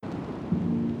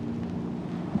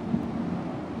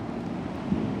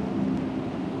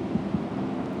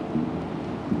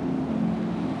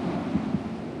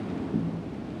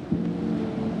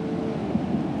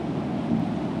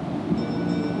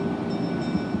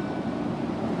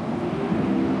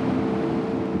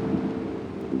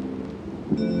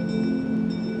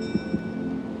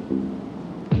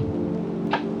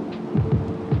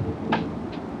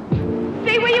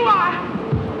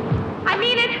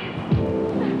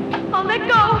I'll let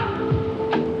go.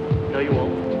 No, you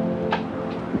won't.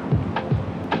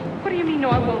 What do you mean, no,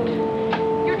 I won't?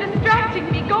 You're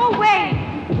distracting me. Go away.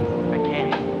 I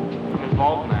can't. I'm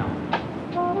involved now.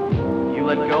 You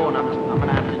let go and I'm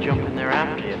gonna have to jump in there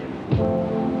after you.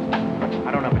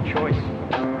 I don't have a choice.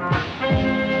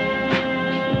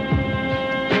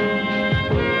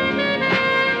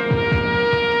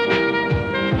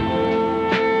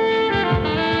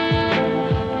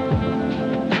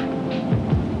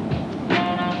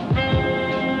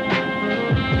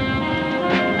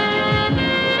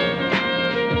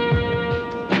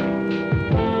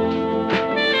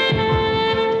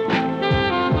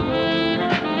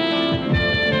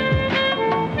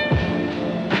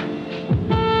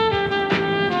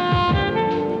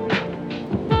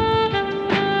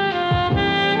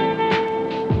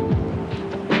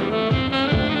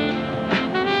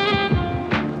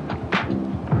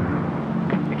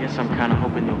 I'm kind of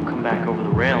hoping you'll come back over the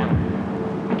rail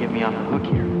and get me off the hook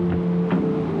here.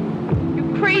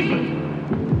 You're crazy.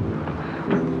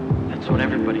 That's what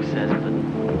everybody says, but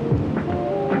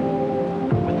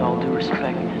with all due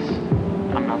respect, miss,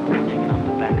 I'm not the one hanging off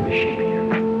the back of the ship here.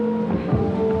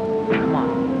 Come on.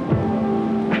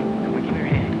 Come on, give me your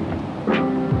hand.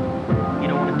 You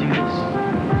don't want to do this.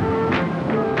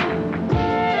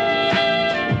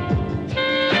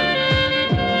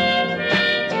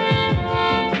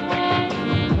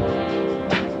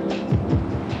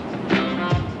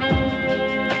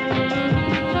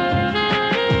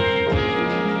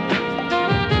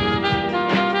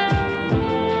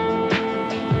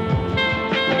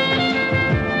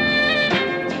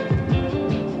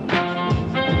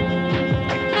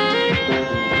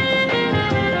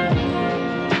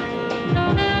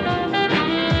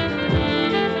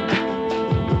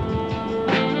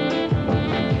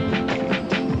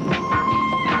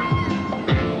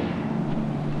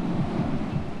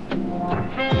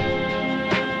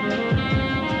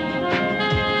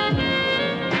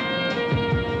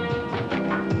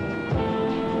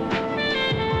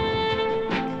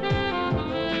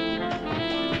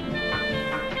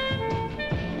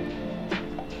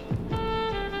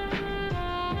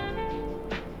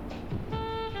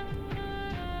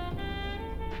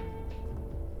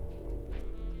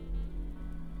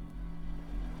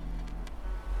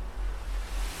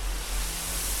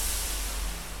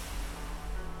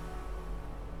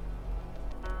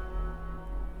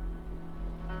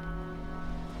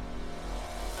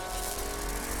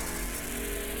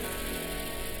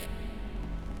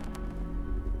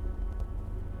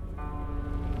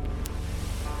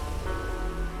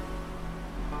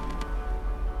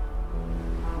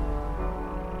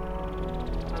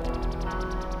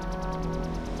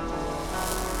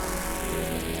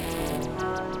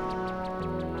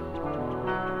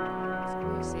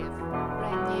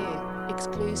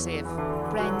 Exclusive,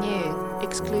 brand new,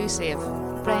 exclusive,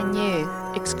 brand new,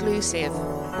 exclusive,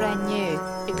 brand new,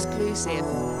 exclusive,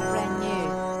 brand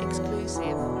new,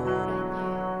 exclusive, brand new.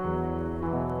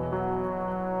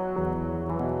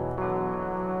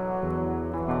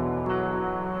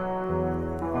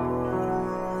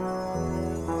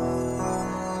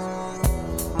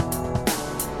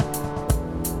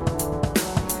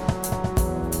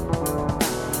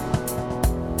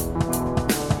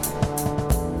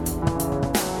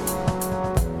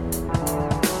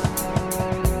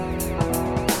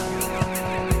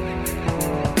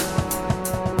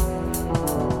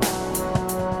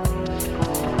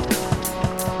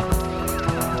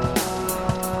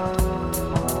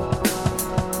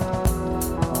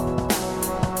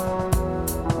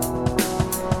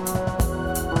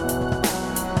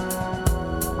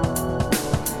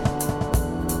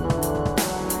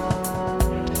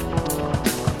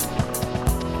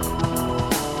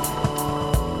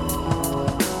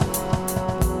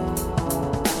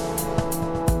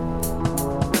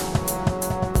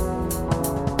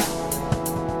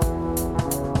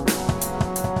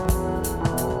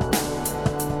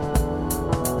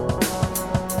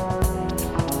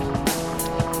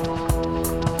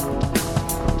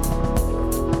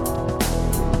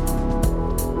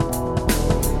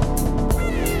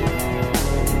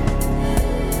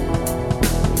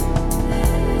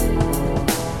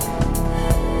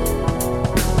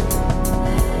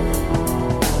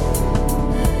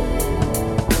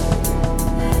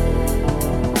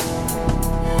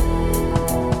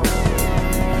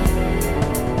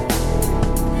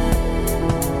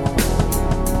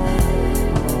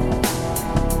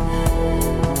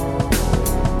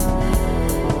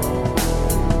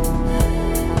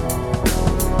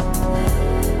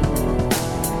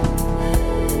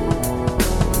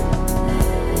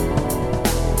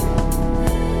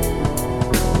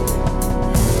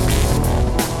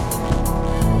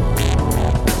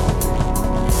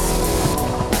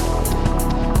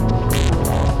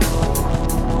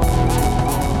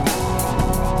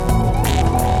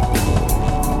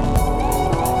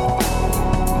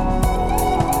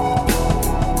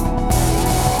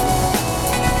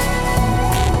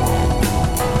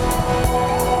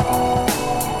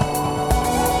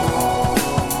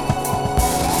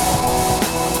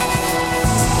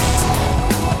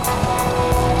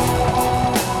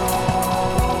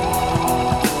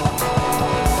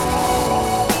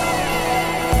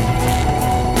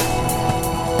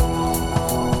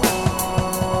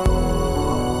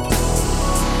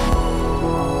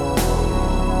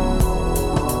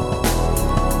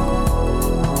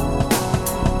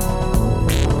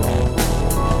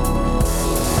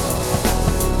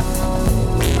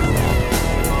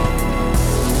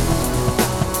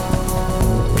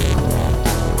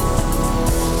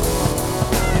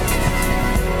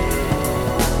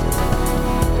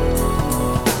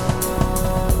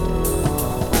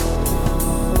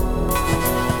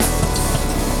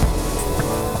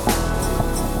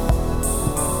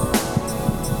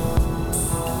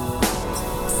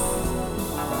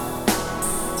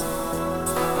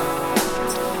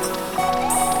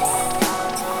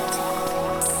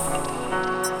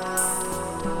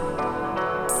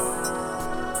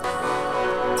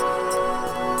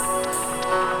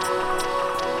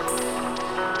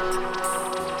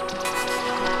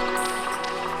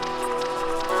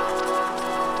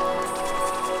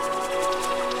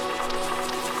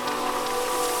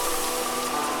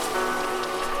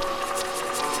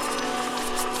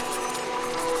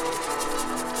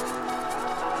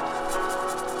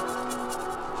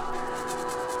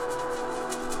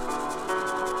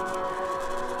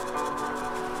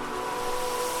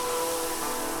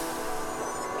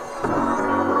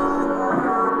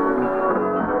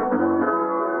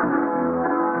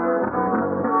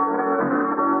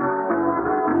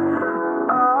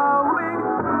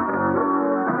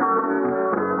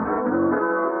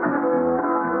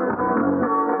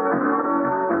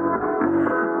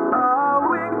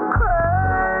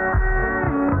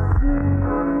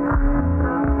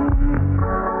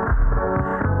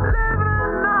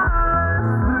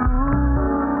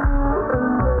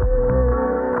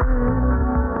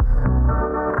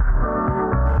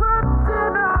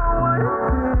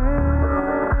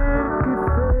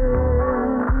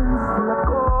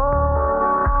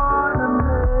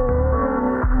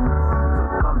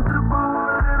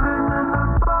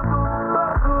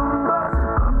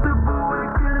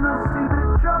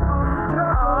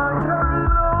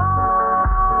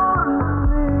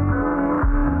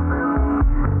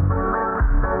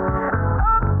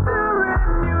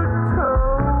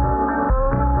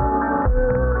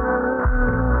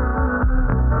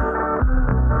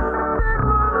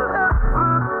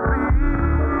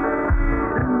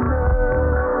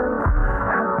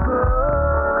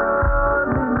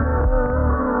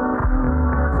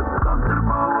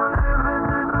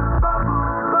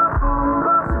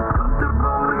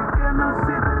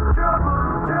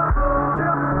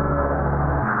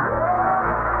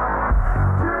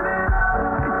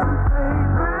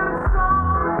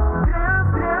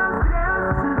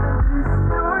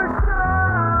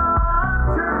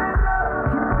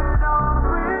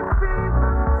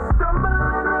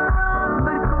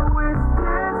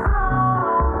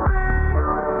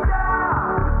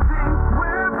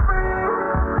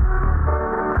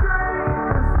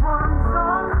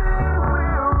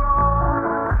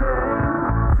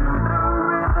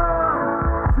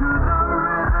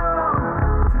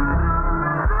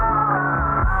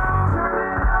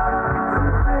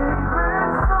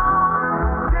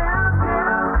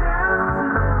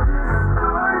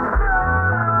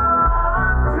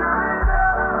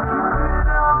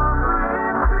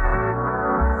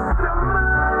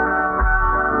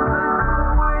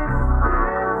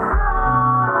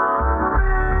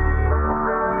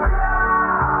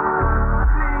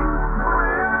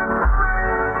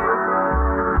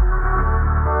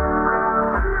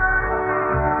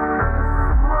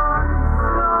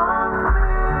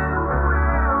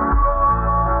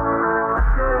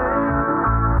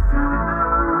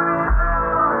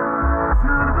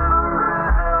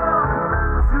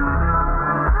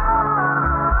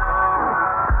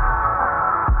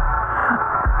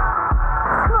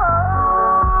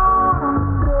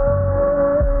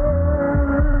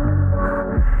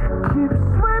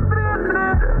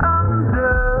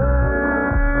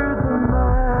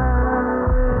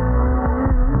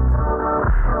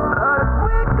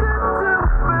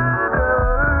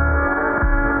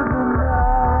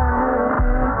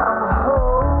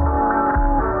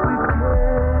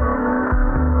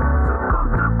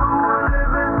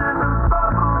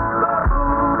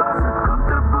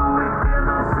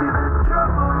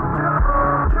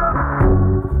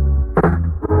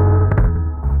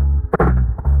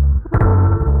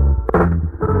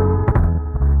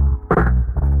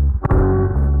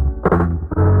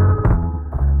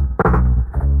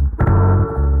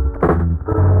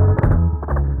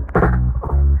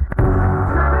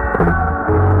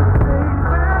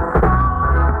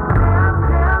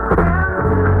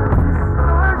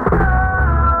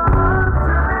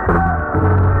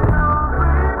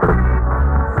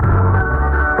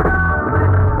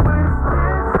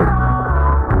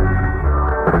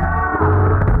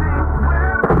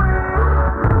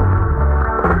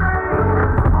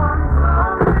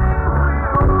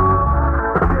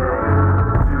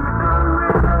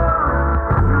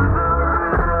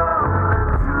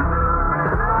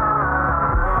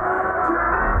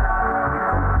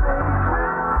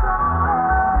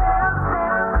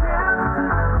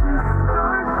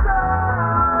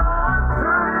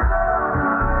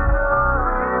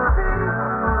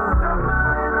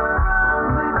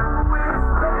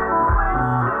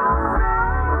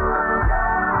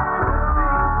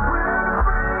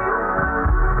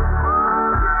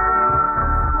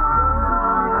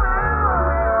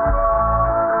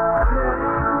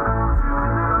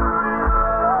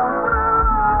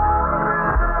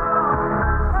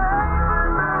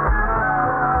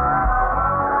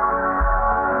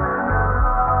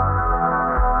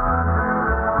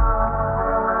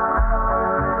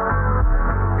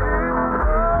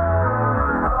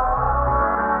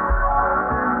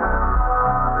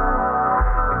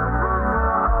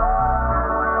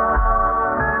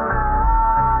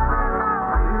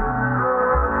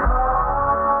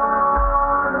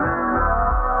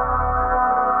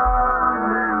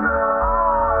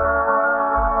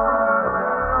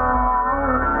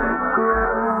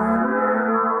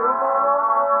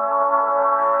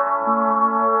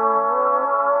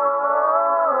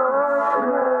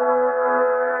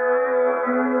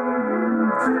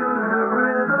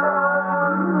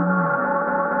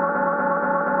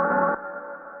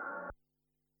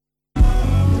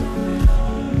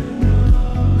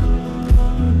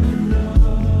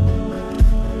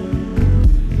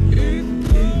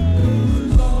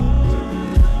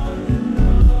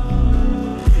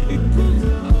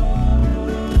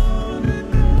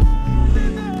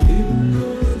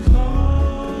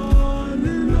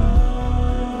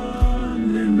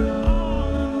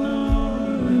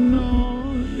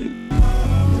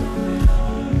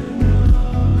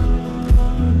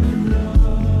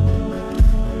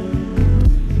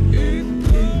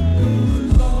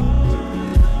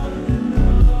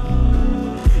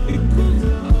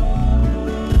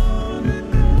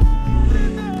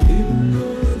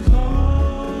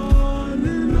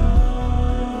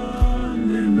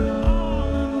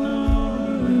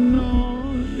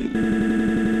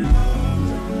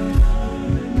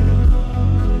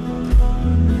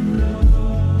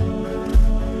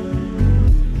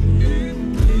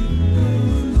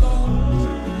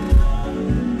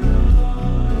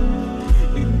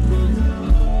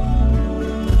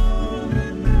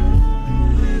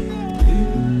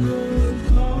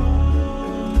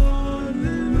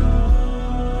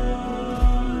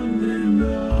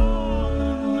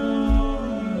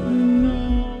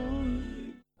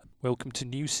 welcome to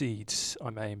New Seeds.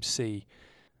 I'm AMC,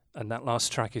 and that last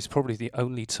track is probably the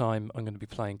only time I'm going to be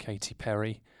playing Katy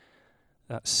Perry.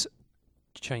 That's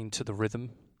Chained to the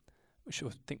Rhythm, which I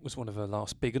think was one of her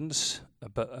last big uns,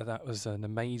 but that was an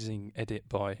amazing edit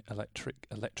by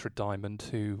Electra Diamond,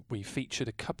 who we featured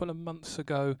a couple of months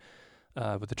ago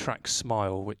with the track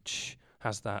Smile, which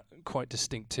has that quite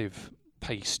distinctive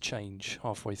pace change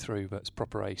halfway through, but it's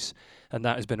proper ace. And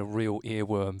that has been a real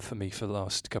earworm for me for the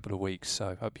last couple of weeks,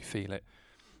 so hope you feel it.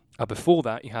 Before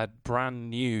that, you had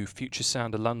brand new Future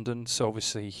Sound of London, so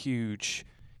obviously huge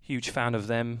fan of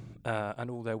them and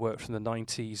all their work from the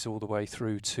 90s all the way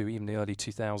through to even the early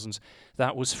 2000s.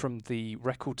 That was from the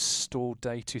Record Store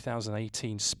Day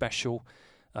 2018 special,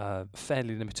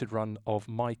 fairly limited run of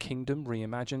My Kingdom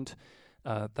Reimagined.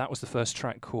 That was the first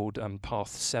track called Path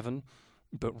 7.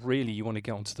 But really, you want to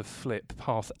get onto the flip.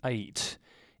 Path 8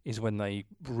 is when they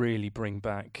really bring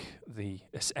back the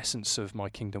essence of My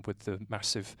Kingdom with the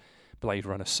massive Blade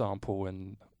Runner sample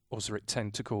and Ozric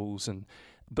tentacles,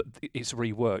 but it's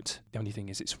reworked. The only thing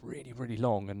is it's really, really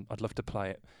long, and I'd love to play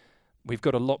it. We've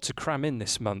got a lot to cram in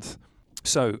this month,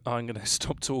 so I'm going to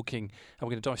stop talking, and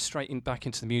we're going to dive straight back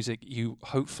into the music. You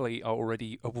hopefully are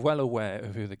already well aware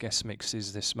of who the guest mix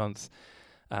is this month,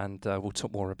 and we'll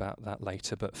talk more about that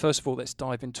later. But first of all, let's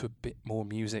dive into a bit more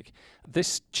music.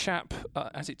 This chap,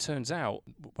 as it turns out,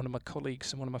 one of my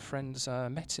colleagues and one of my friends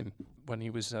met him when he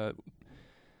was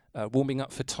warming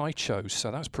up for Taicho,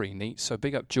 so that was pretty neat. So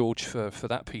big up George for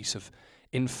that piece of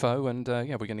info, and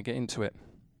we're going to get into it.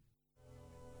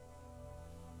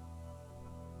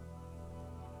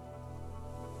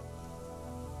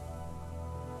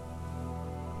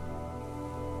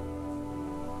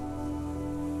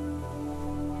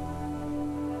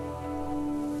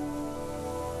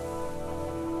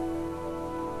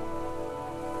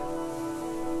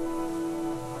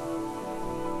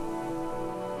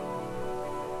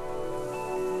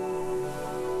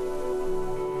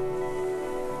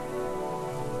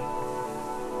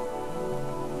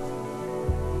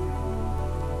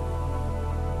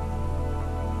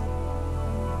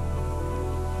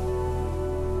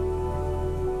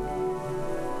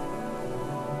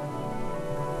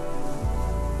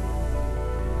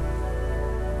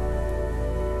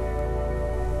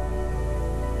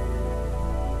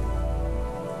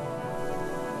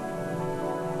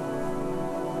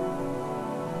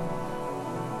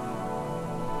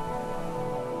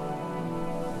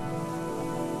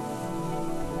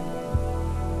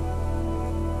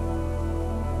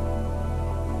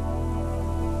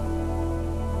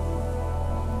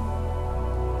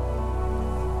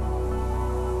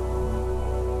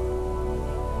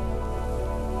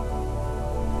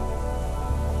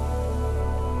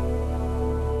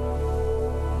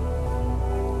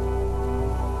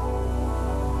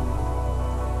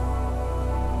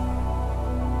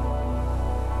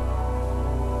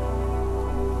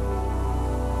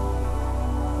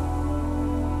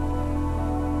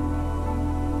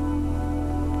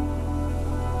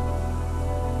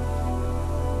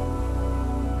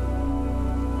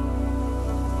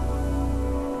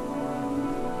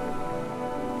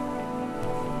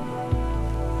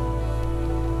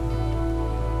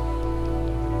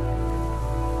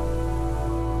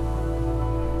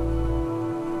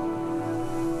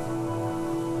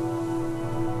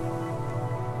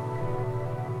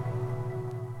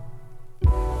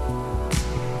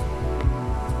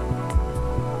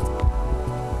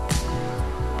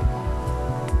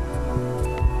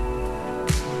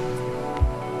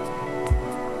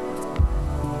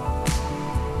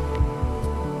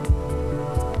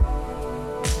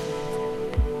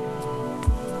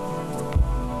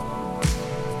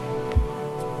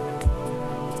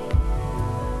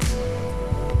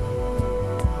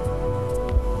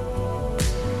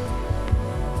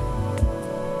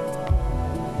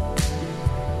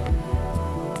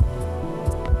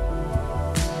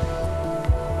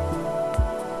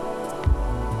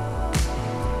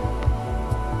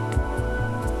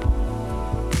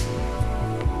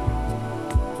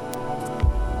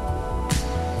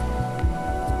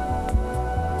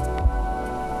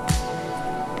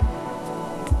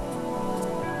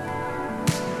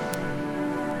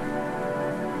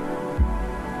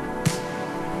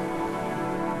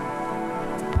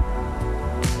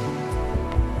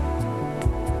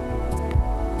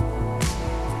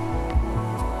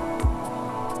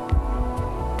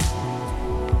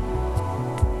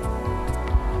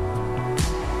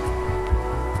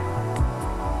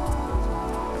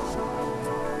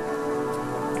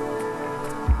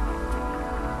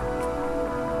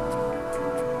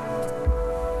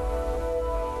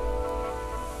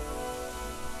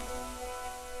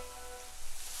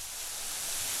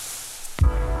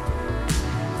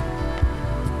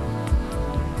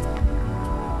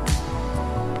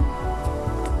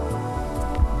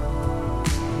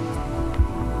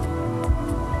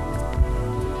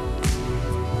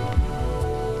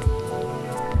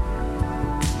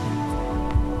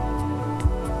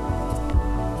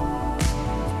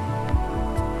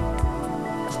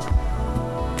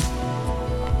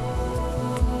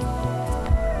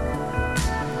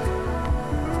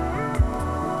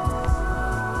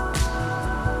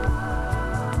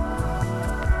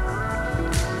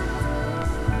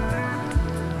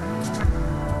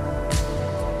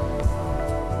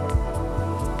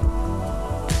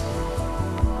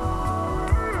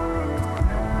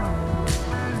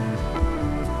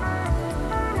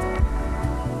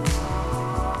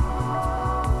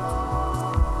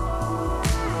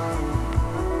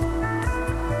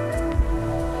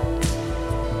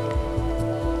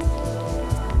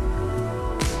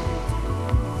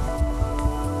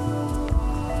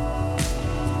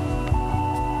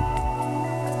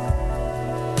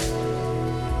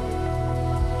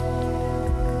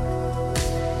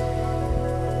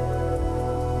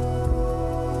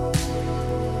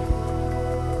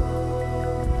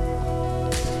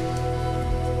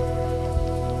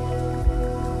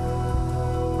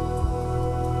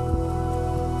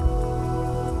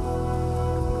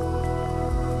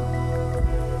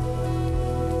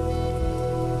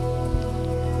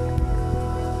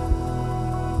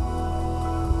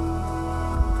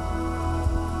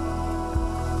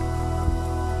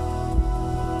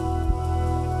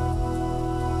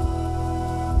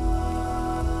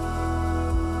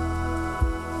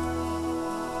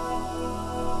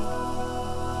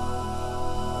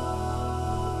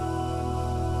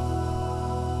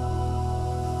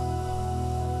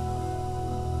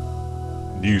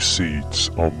 new seats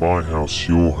on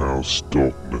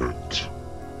myhouseyourhouse.net.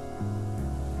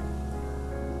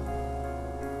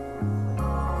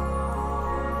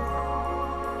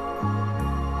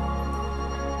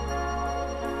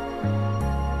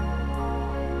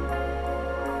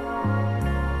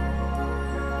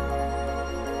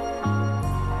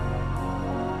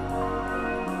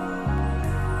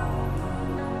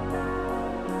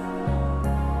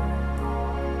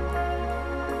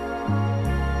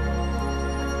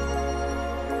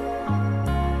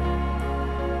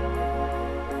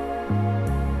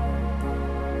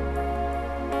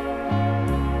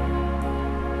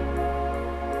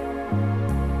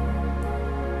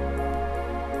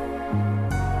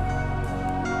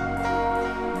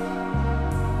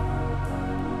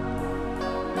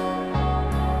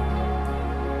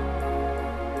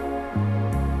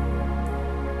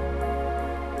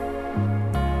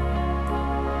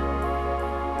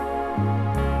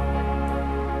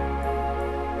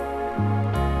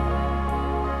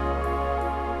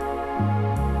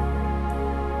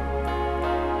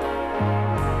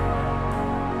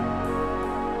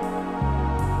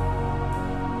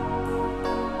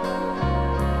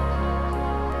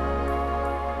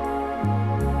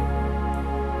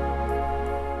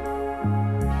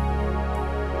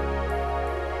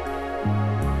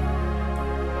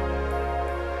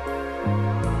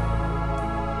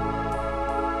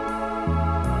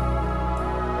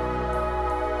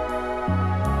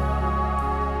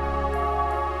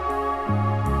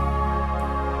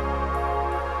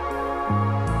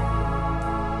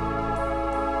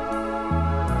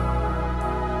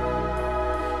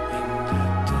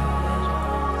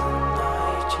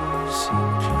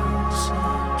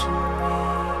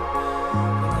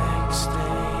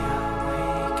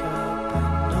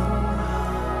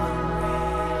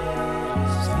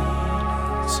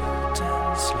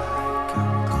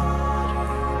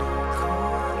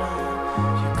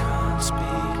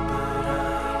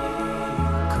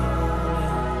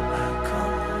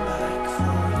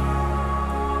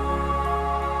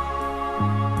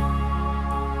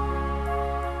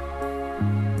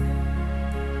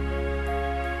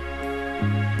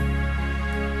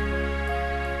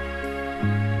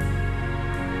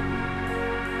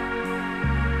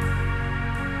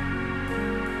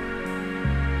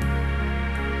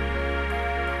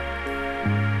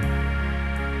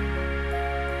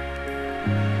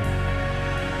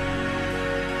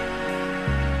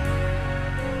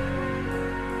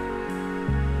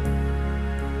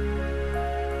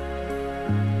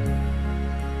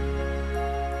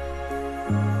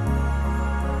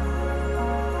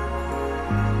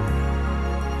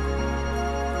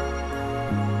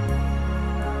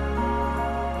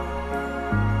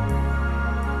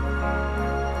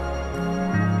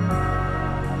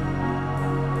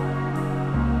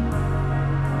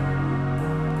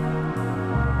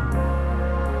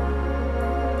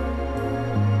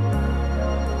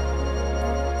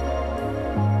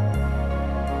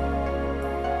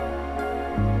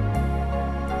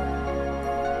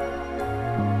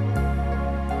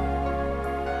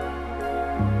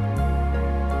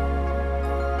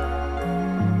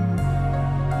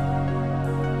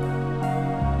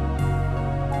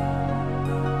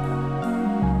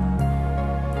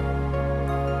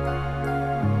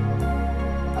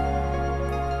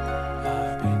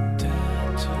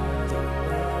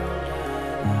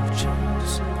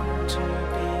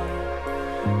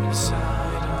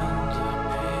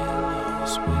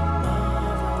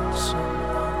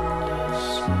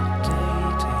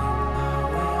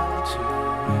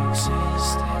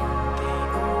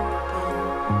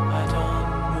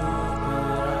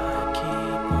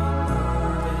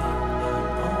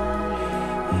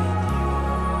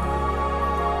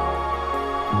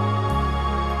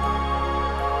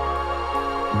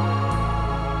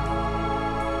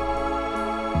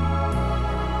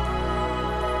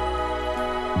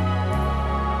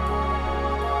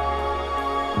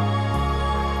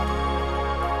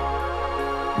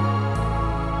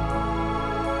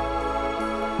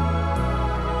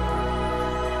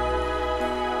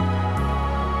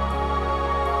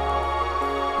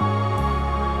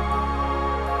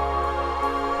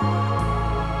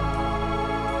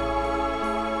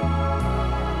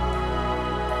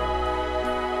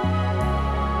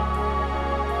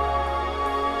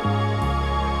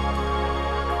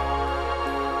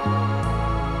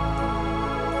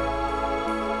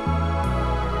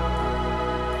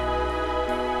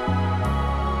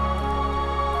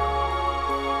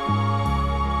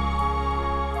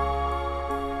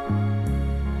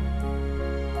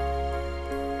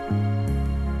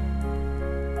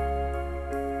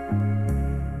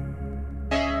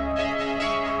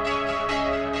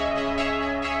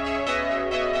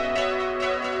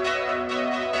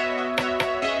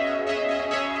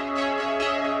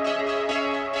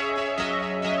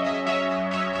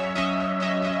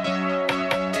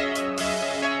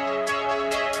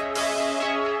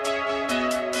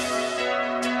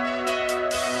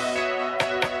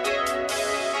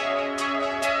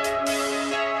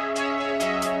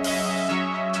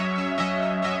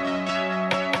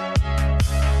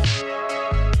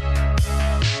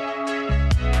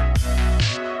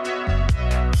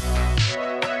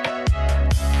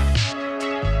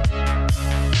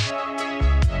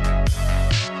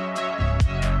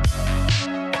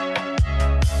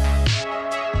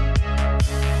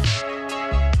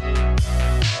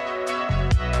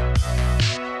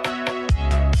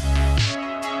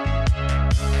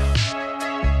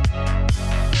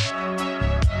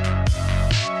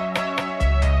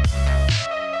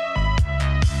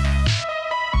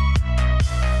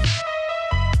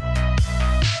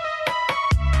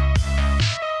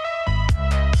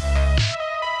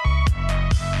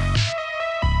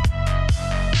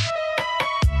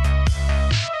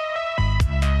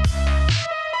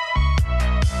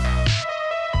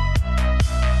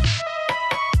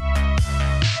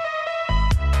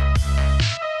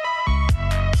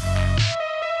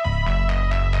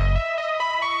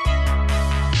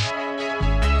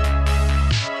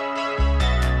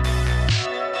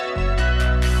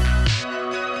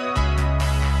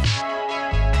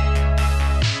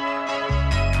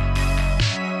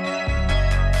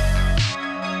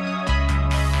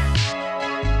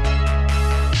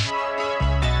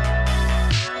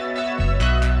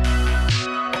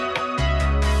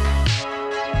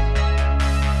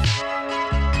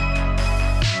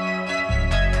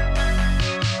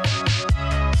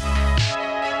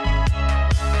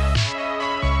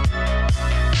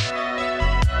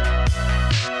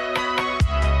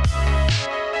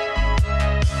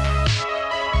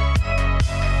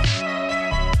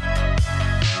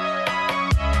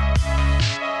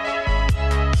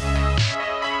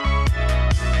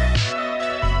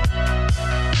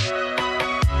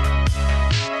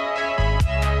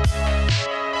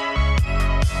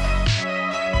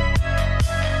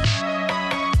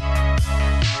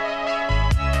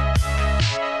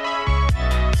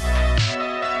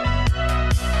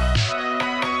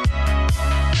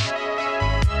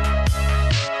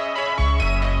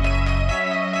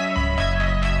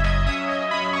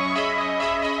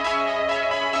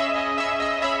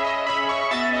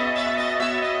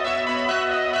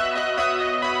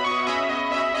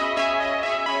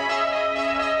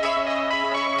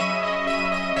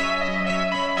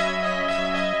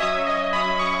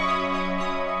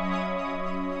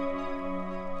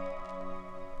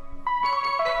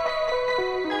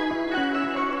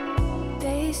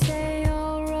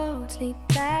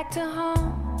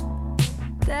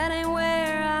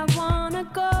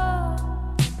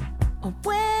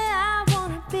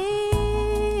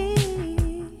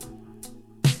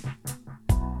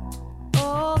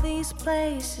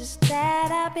 places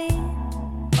that I've been,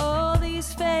 all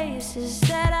these faces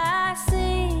that I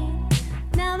see,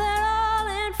 now they're all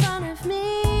in front of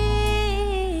me.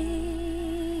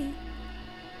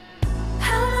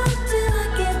 How long till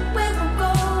I get where I'm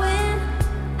going?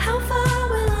 How far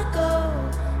will I go?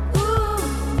 Ooh,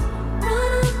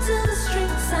 run up till the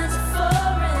street signs are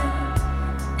foreign,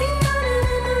 ain't running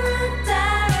in the right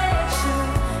direction.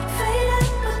 Fade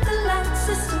out with the light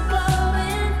system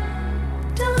glowing.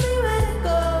 Tell me where to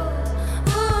go.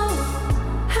 Ooh,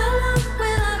 how long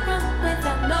will I run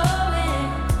without knowing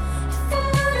if I'm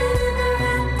running in the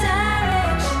right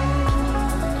direction?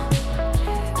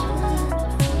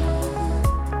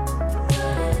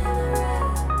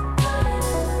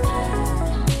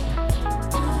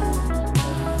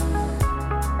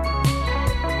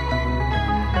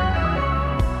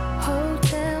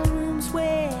 Hotel rooms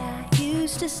where I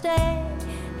used to stay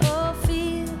all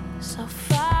feel so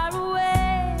far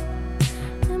away.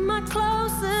 Am I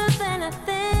closer than I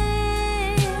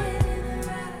think?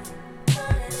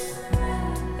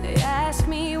 They ask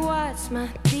me what's my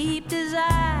deep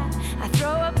desire. I throw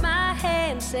up my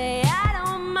hand, say I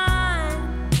don't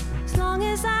mind, as long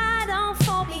as I don't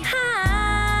fall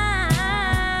behind.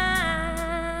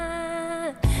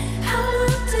 How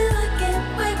long till I get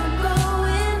where I'm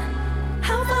going?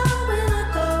 How far will I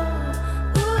go?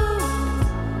 Ooh,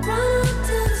 run up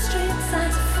till the street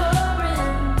signs are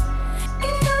foreign,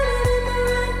 ain't running in the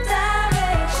right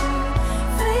direction.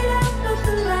 Fade out with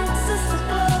the lights just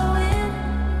glowing.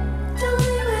 Tell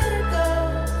me where to go.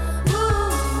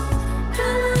 Ooh,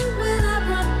 how long will I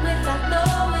run without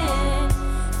knowing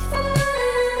if I'm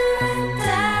running in the right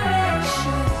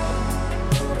direction?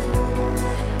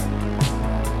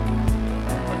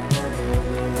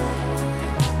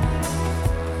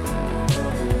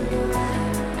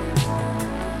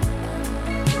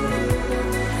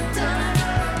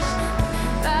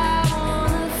 I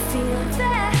wanna feel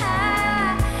that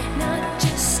high, not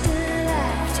just a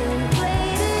lifetime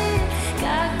waiting.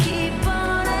 Gotta keep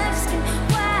on asking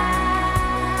why.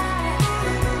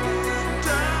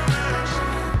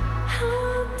 How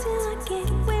long till I get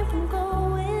where I'm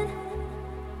going?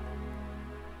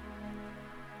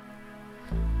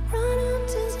 Run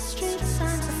onto the street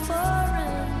signs are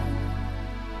foreign.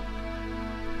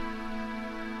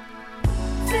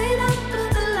 Fade up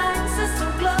with the lights that's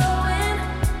still glowing.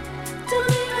 Tell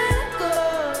me where to go.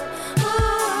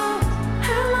 Ooh,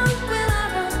 how long will I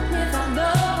run without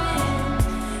knowing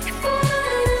if I'm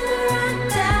running in the right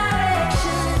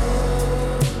direction?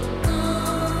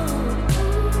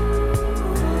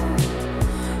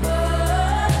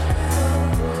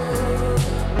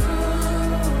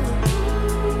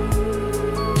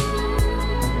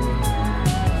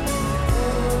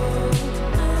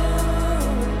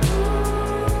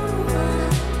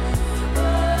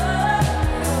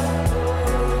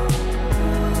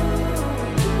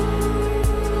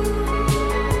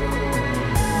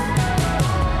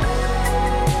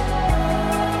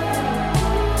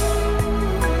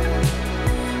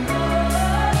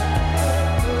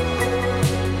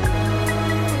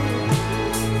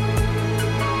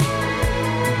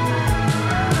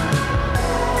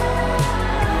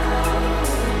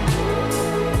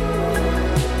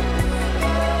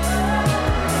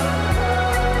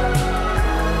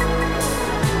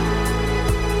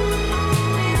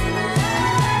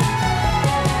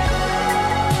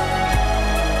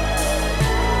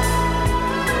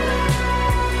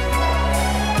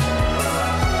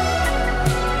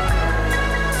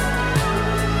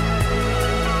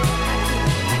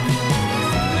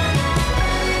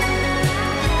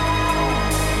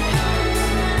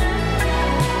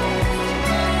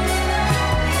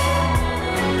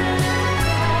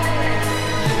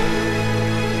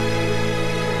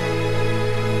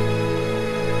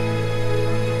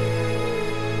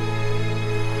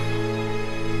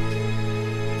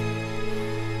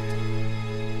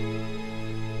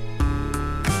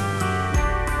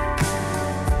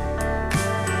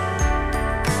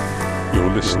 You're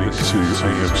listening to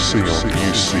AMC on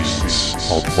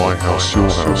UCs on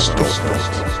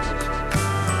myhouseyourhouse.net.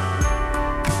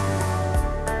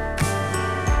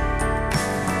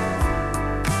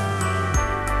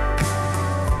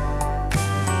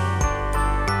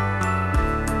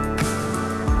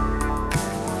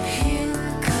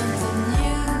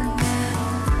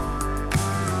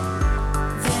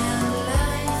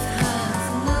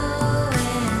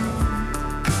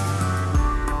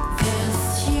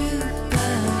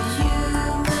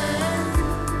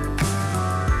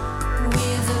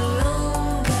 With a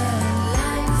longer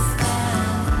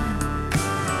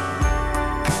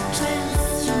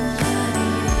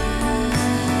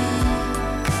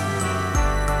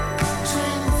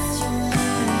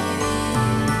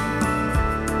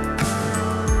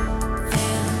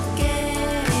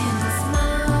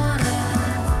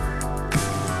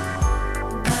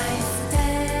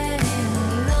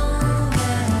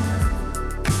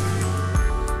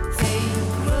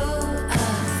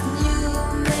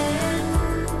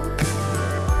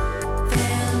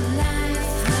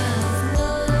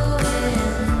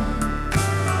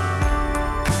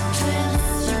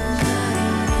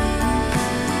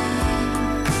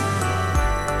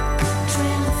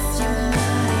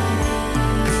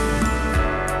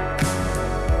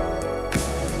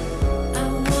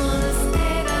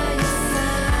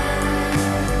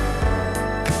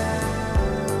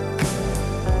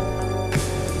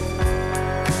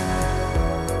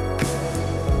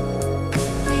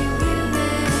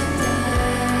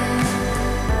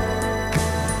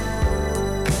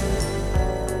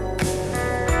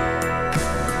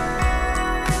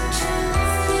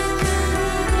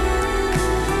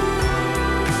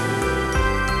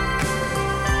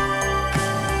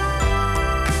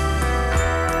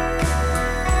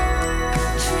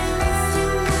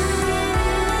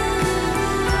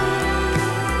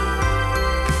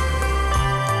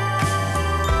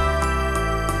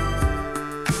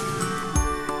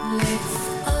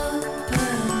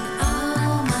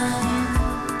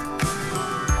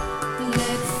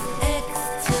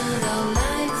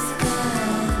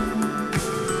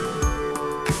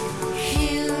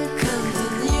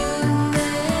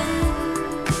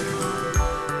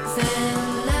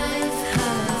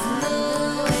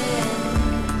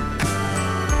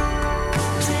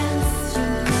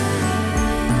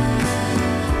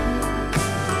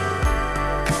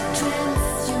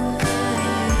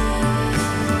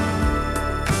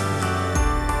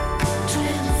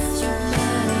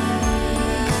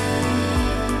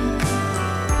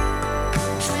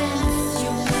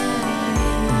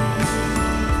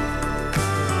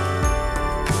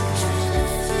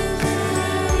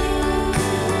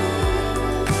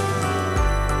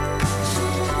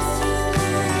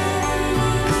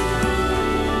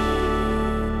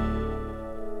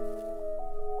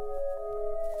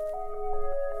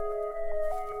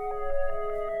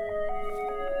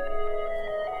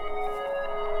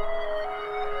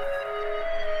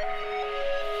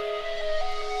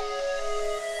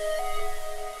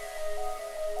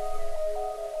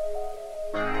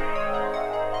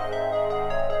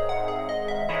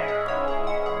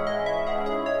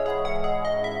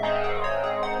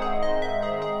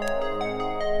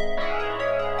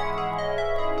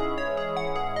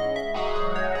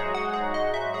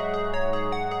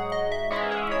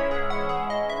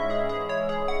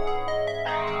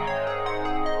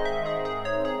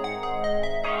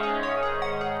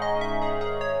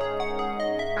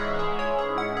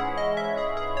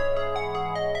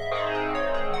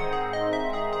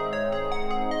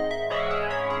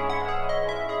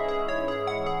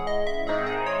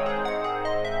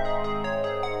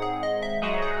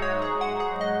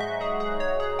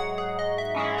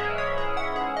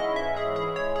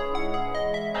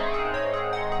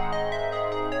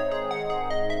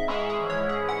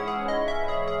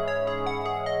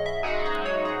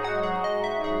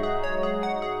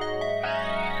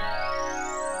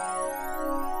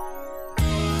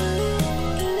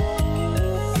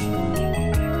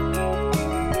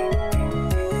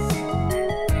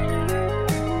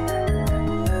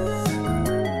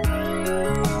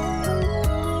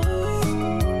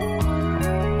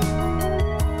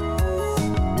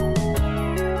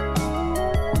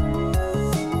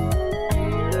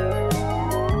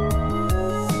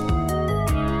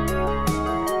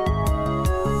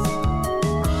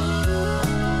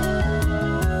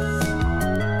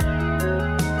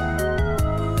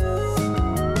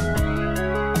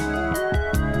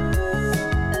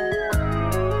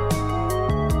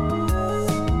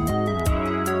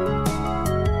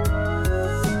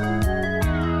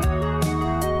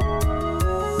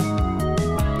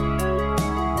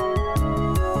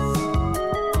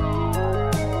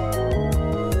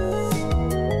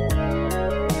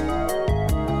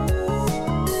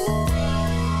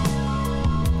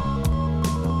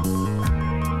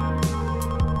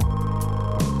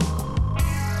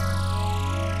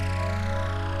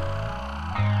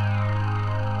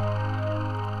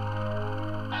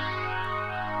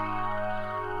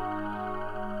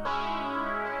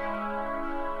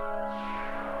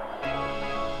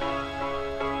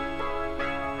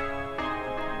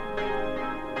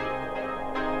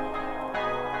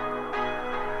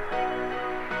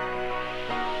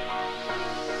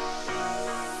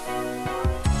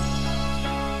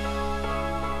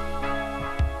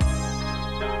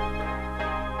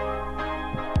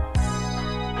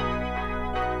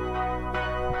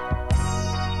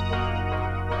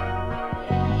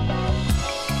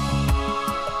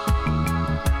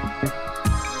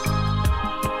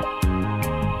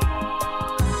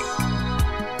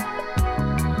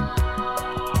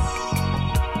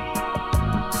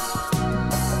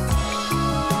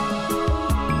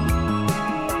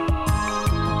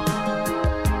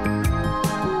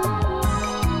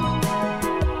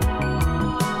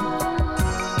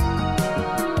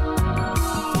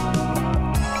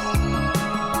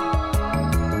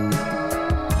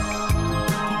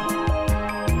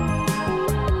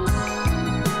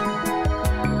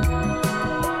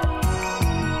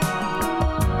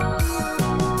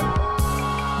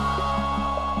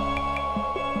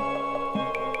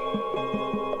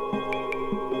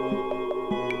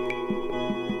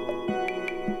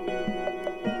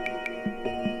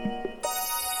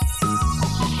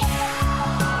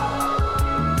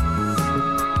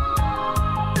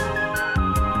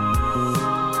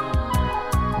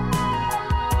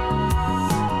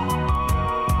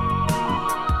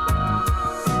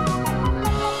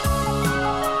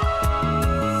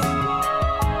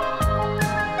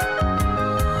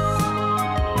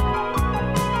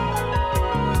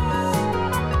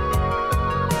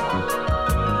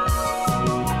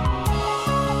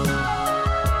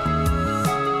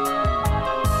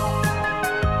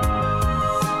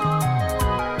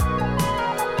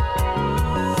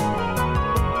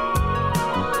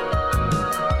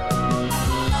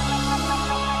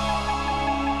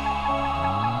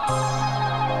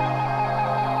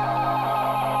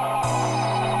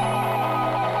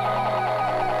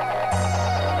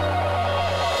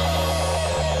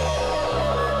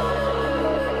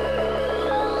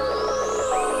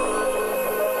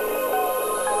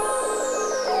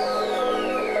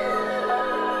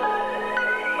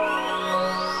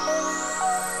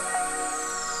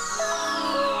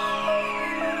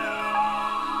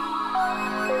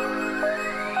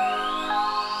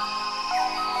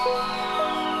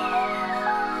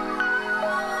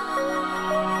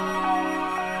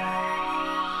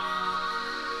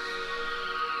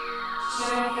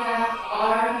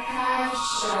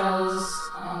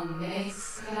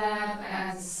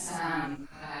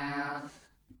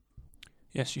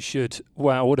Yes, you should.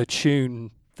 Wow, what a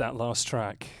tune, that last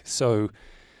track. So,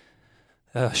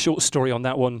 short story on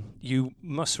that one. You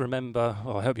must remember,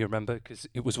 or I hope you remember, because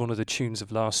it was one of the tunes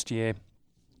of last year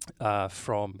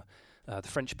from the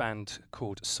French band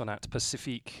called Sonate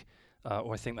Pacifique,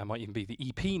 or I think that might even be the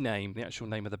EP name. The actual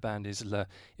name of the band is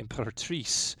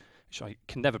L'Impératrice, which I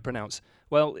can never pronounce.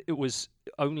 Well, it was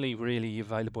only really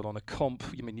available on a comp.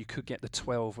 I mean, you could get the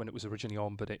 12 when it was originally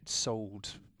on, but it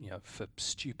sold, for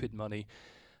stupid money.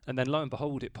 And then lo and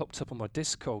behold, it popped up on my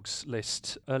Discogs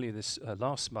list earlier this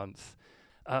last month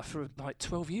for like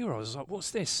 €12. I was like,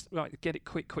 what's this? Right, get it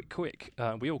quick.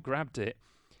 We all grabbed it.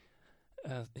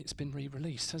 It's been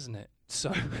re-released, hasn't it?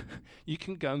 So you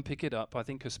can go and pick it up, I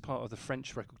think, as part of the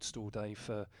French Record Store Day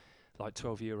for like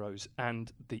 €12.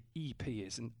 And the EP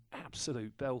is an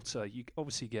absolute belter. You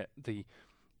obviously get the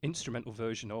instrumental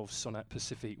version of Sonate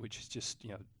Pacifique, which is just,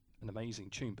 an amazing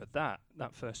tune. But that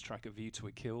first track, A View to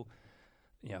a Kill,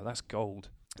 that's gold.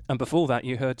 And before that,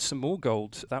 you heard some more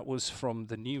gold. That was from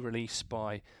the new release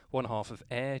by one half of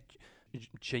Air,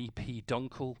 J.P.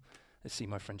 Dunkel. Let's see,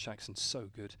 my French accent's so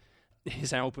good.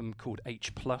 His album called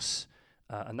H+,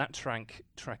 and that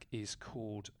track is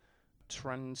called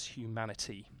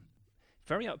Transhumanity.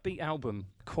 Very upbeat album,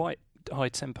 quite high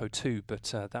tempo too,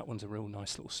 but that one's a real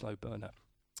nice little slow burner.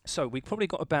 So we've probably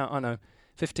got about,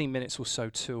 15 minutes or so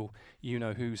till You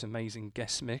Know Who's amazing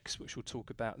guest mix, which we'll talk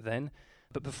about then.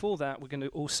 But before that, we're going to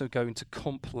also go into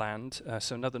Compland,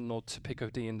 so another nod to Pico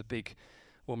D and the big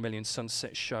 1 Million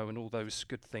Sunset show and all those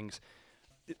good things.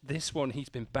 This one he's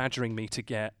been badgering me to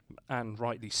get, and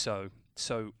rightly so.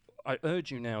 So I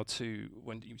urge you now to,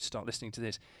 when you start listening to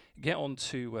this, get on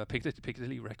to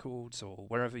Piccadilly Records or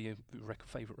wherever your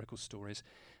favourite record store is,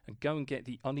 and go and get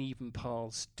the Uneven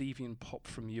Paths Deviant Pop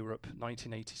from Europe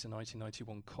 1980 to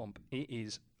 1991 comp. It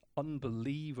is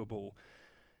unbelievable.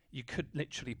 You could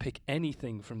literally pick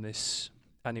anything from this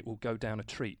and it will go down a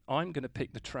treat. I'm going to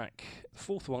pick the track, the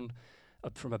fourth one,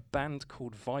 from a band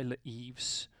called Violet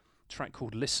Eves, track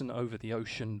called Listen Over the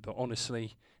Ocean, but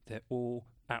honestly, they're all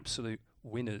absolute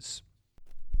winners.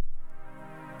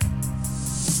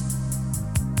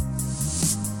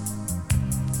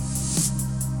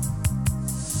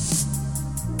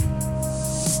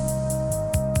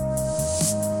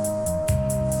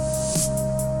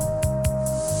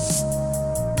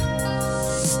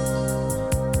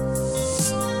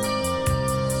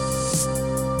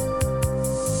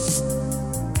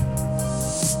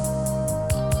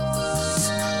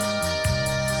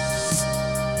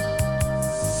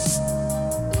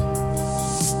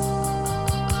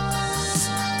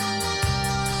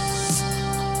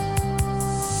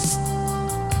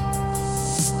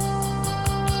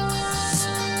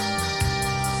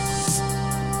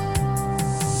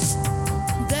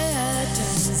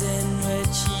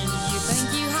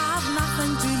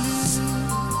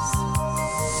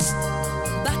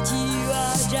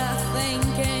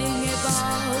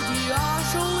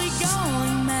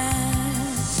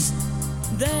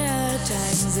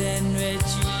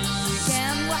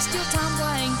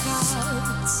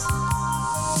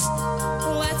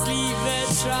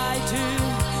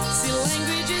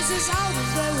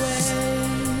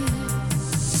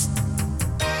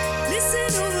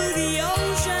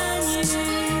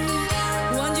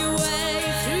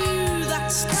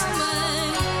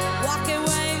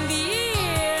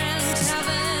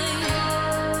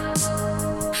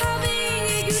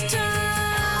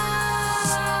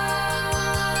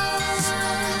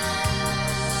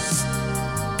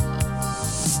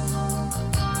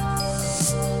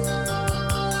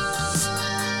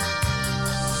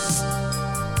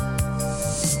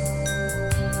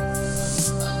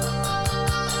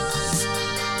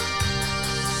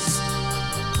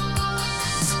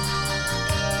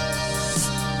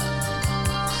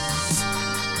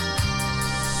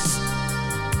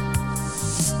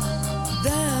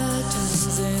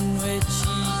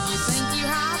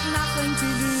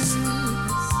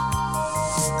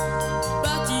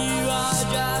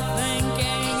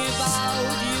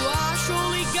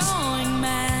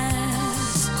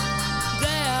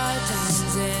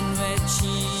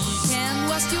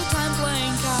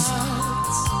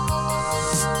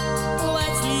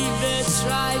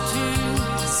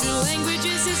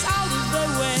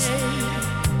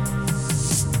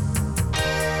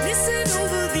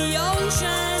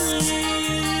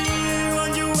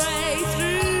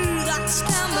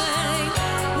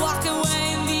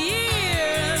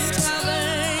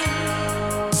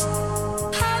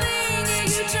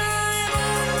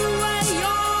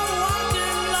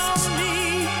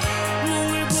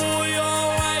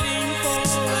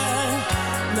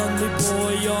 Lonely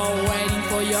boy, you're waiting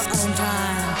for your own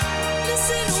time.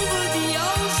 Listen over the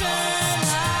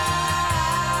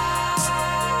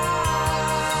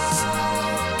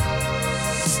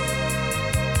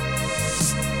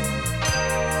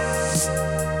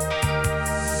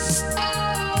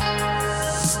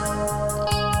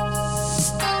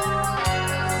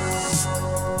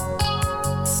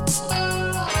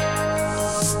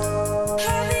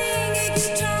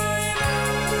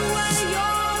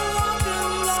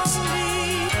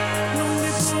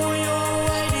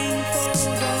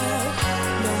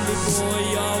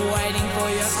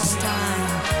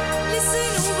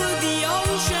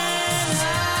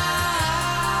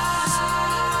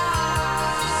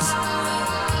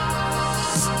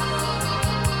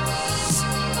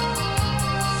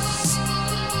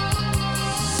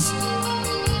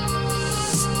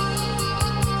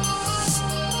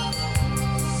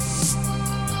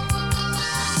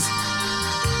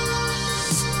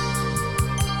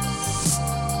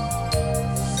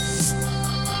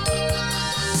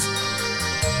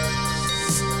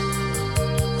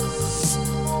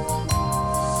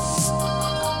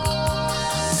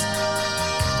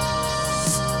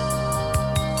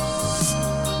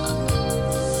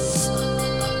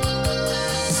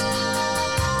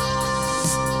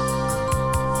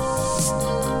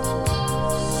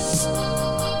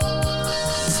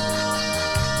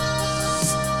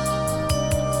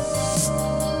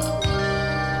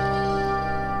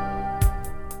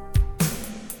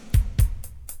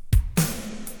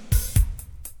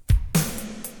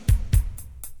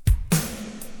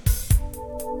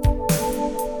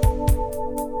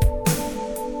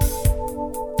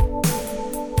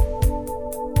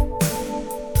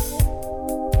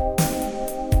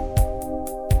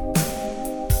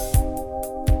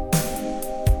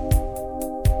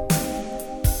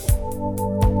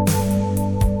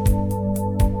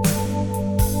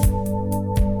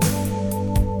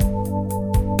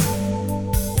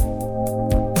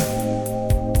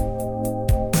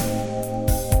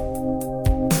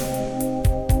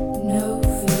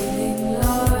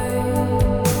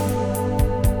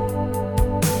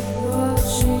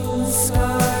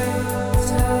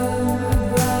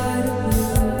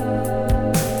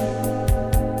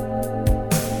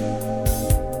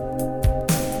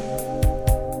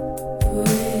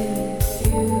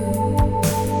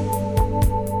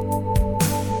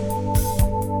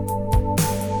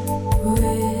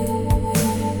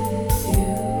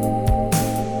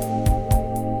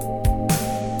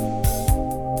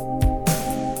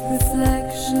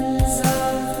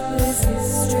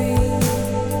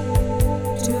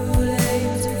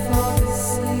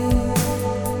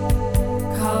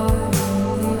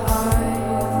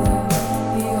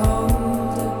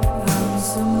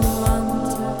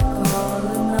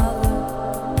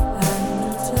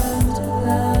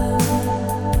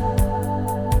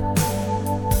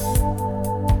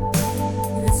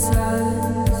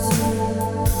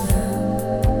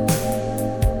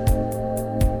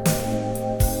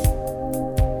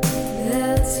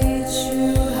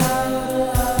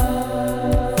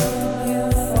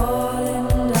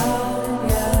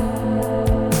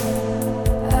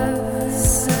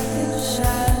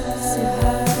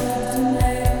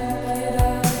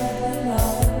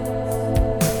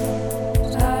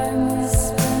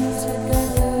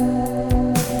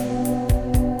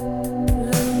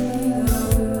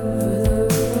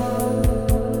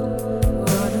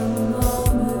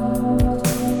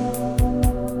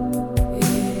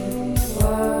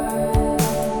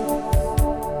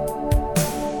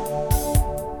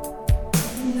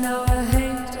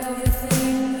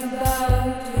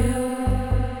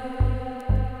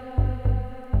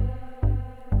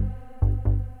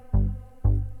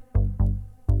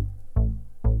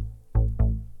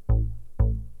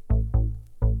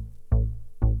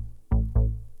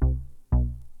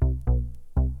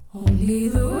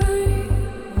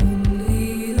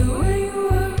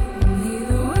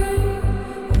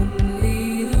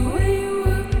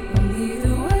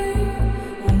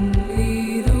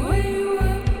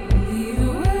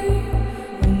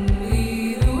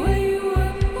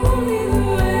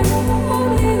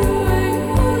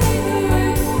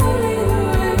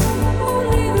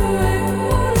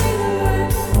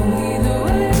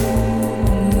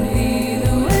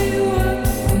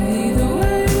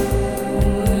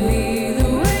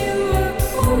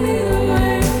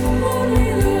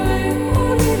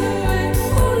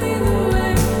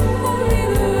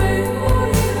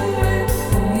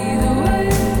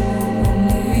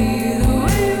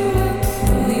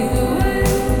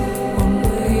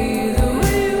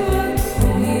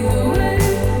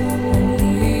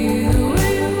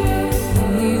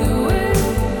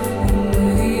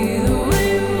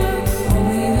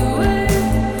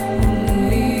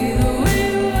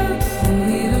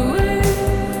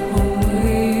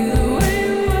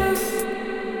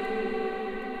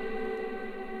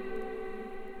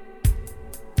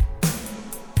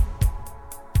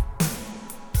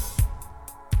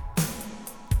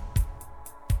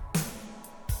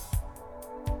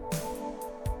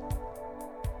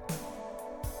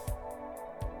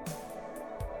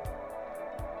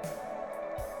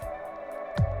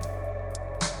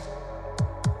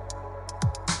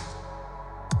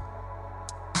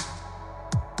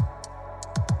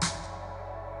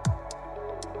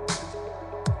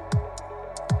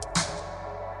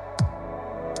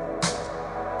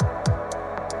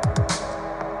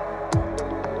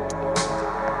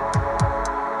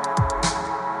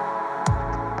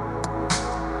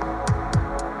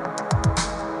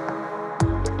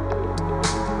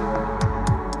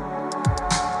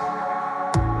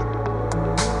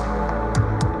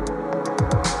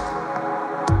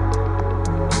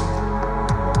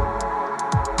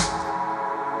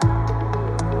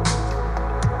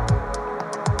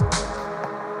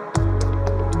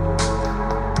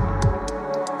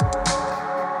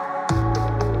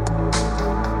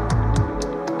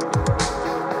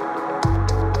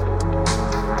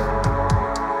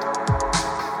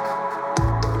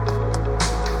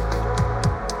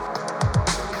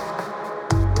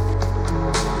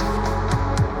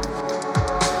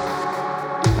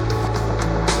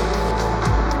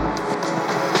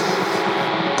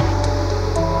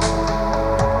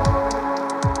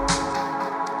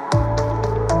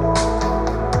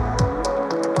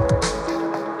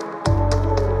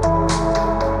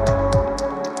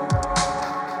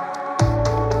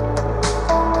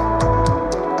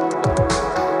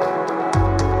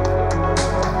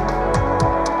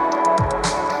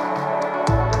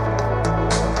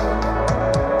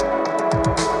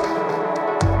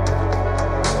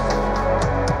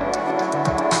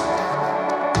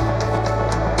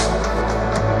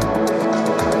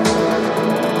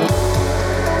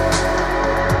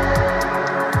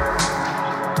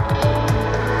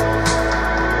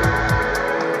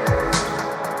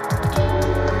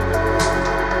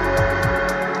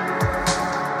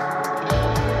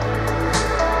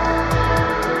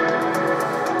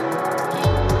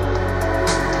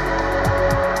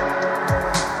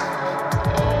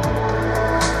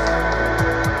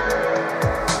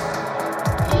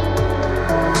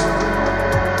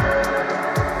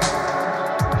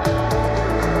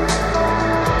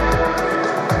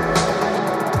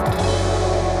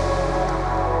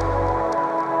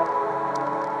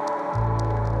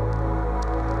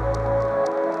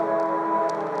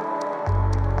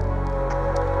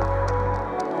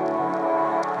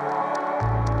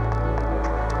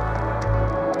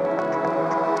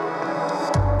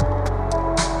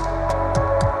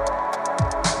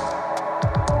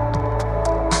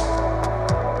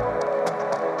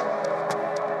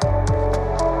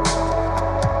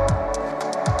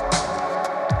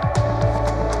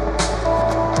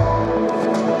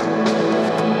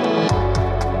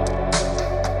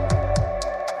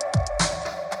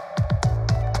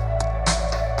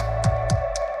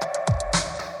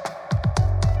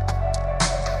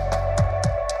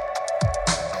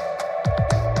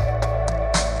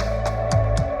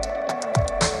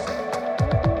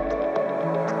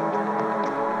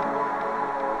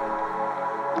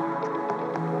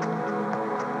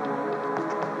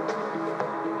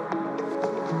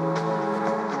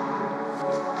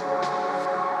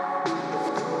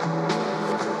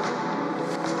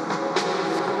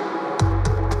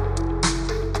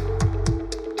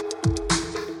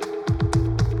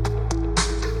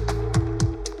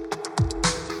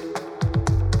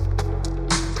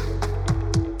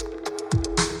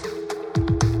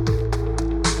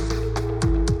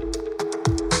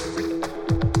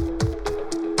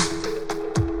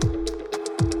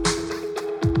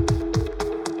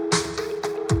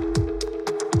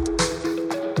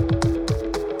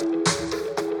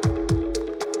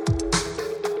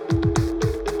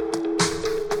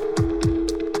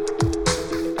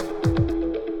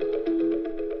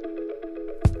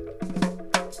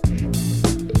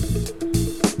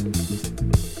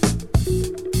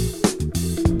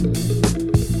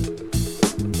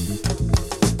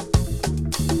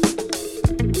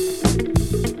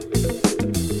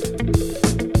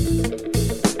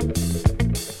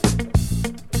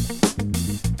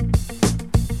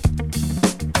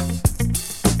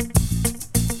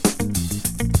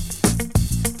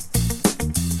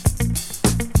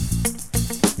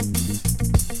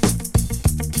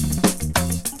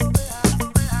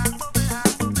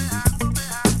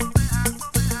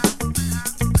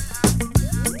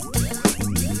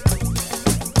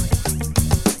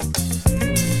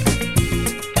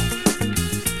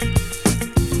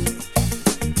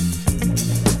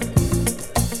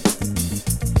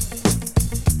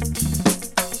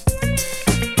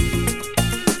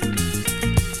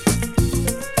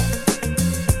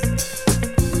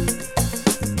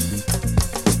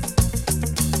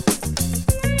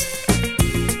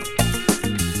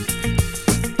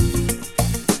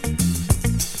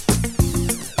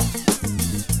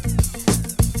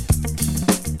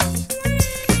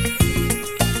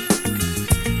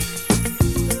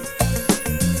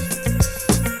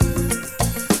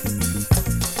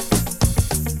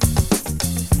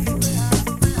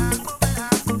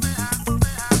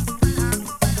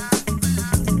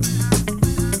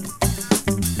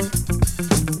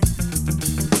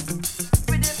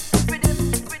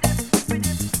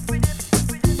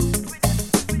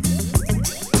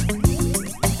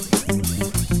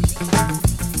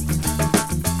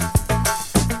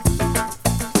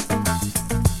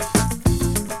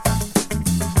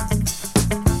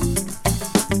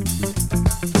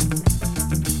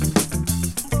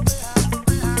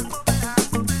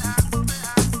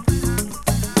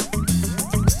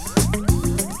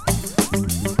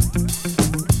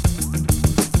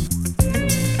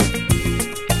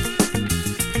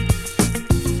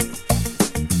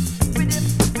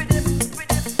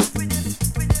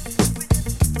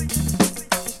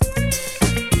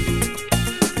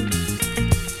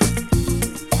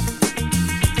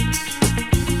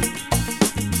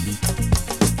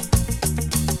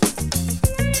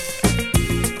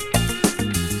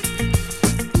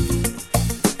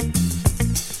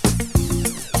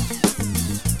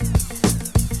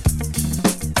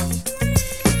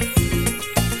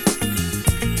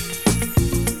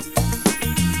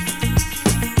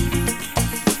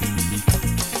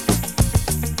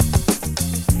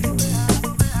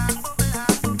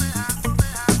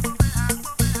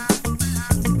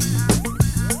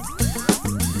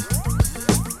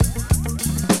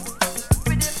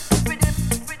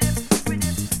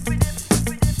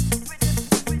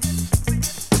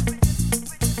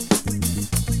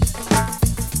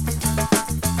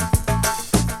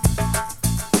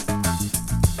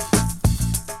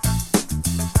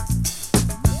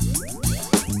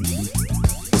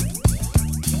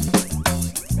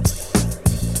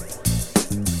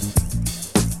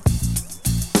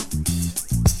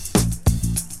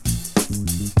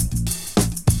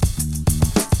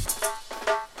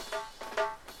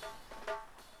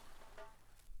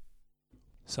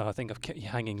So I think I've kept you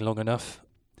hanging long enough.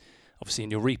 Obviously,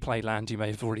 in your replay land, you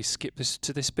may have already skipped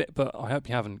this bit, but I hope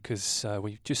you haven't, because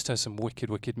we've just heard some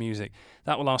wicked music.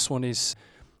 That last one is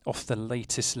off the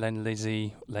latest Len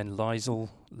Liesel.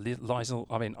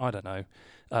 I mean, I don't know.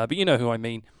 But you know who I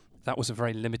mean. That was a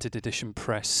very limited edition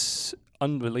press.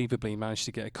 Unbelievably managed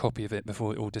to get a copy of it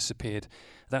before it all disappeared.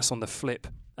 That's on the flip.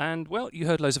 And, well, you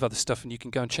heard loads of other stuff, and you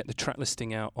can go and check the track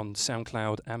listing out on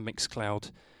SoundCloud and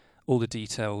Mixcloud. All the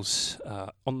details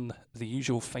on the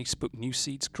usual Facebook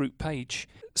Newseeds group page.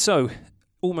 So,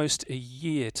 almost a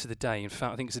year to the day. In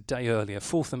fact, I think it's a day earlier,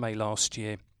 4th of May last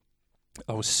year.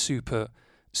 I was super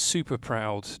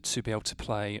proud to be able to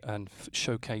play and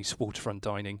showcase Waterfront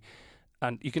Dining.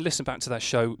 And you can listen back to that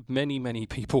show. Many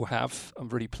people have. I'm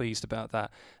really pleased about that.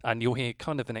 And you'll hear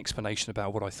kind of an explanation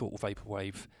about what I thought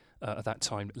Vaporwave at that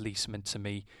time at least meant to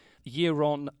me. A year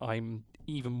on, I'm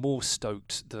even more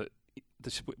stoked that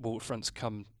the Waterfront's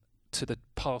come to the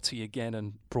party again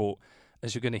and brought,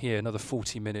 as you're going to hear, another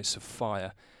 40 minutes of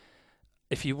fire.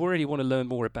 If you really want to learn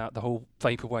more about the whole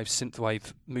Vaporwave,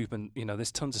 Synthwave movement, you know,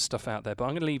 there's tons of stuff out there. But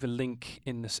I'm going to leave a link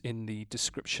in the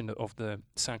description of the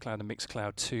SoundCloud and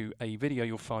Mixcloud to a video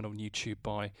you'll find on YouTube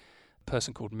by a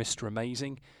person called Mr.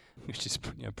 Amazing, which is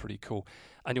pretty cool.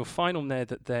 And you'll find on there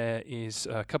that there is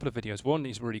a couple of videos. One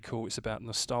is really cool. It's about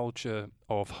nostalgia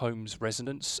of Home's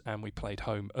resonance, and we played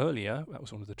Home earlier. That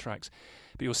was one of the tracks.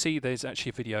 But you'll see there's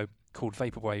actually a video called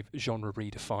Vaporwave Genre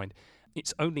Redefined.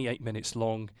 It's only 8 minutes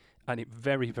long, and it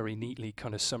very neatly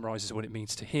kind of summarizes what it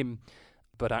means to him,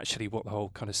 but actually what the whole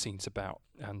kind of scene's about.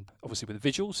 And obviously with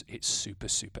the visuals, it's super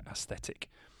aesthetic.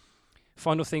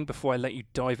 Final thing before I let you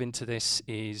dive into this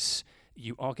is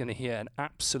you are going to hear an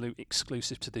absolute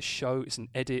exclusive to this show. It's an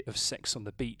edit of Sex on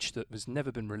the Beach that has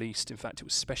never been released. In fact, it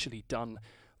was specially done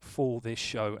for this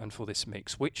show and for this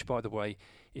mix, which, by the way,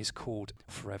 is called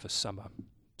Forever Summer.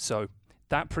 So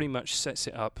that pretty much sets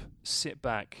it up. Sit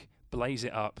back, blaze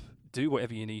it up, do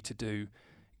whatever you need to do,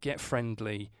 get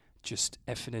friendly, just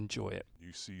effing enjoy it.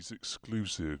 Newseeds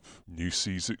exclusive.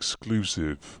 Newseeds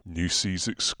exclusive. Newseeds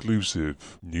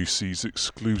exclusive. Newseeds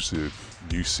exclusive.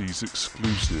 Newseeds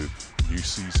exclusive.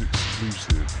 Newseeds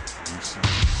exclusive. Newseeds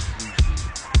exclusive.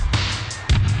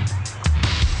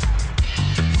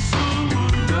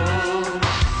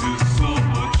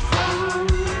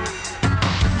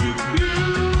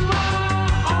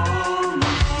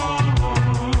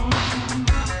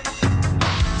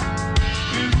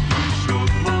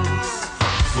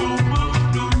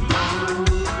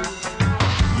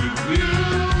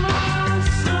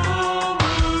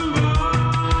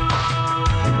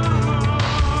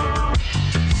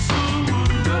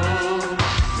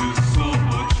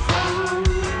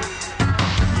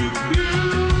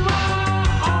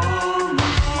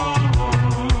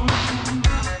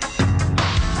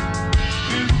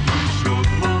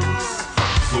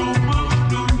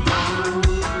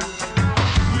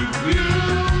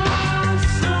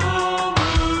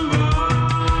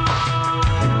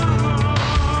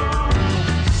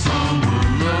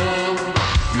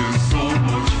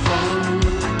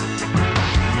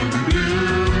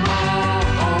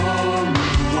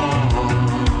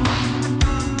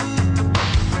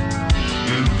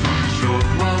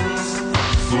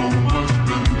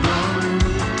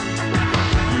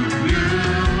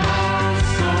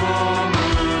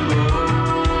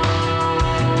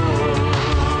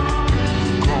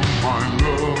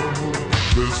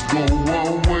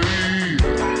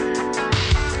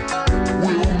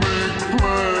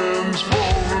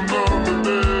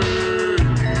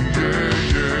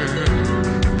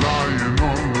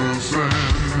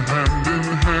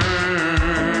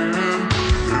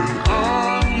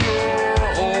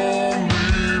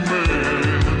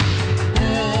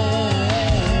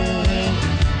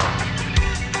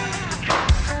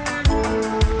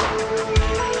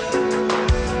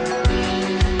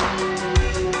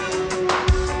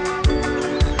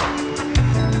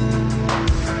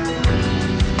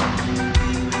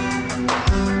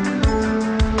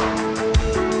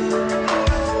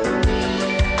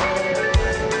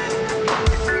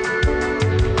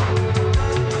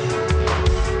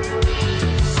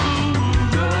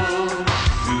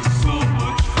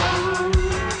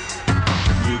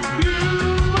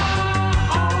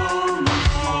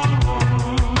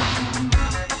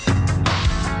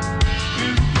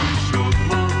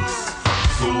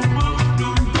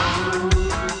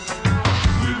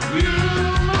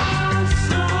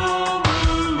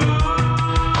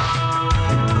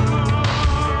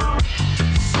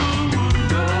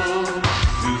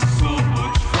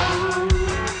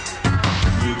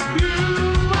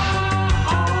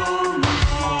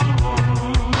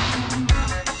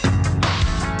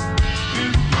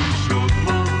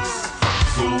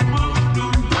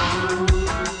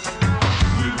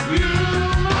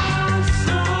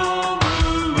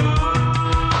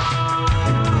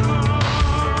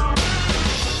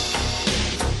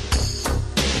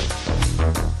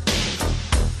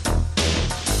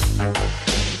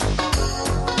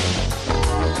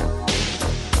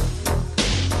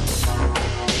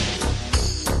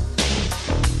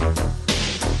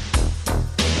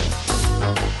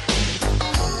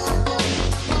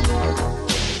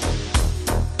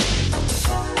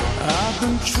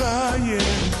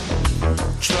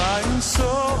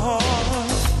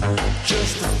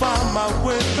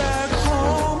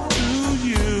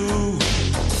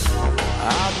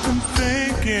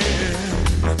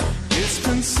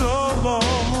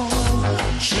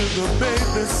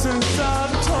 baby, since I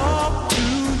talked to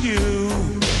you.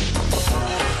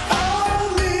 I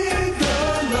need the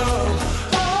love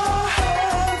I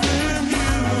have in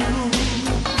you.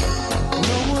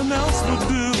 No one else will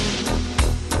do.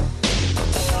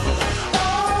 I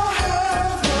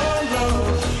have the love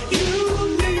you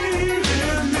need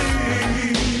in me.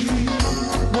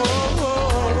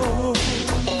 Whoa,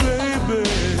 baby.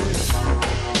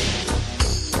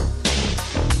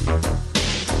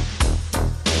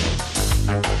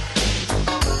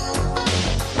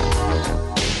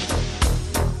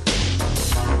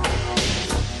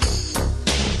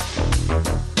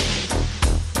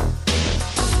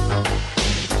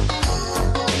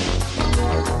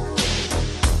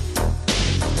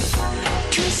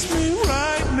 Kiss me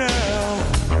right now,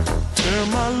 turn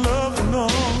my loving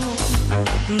on.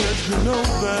 Let me know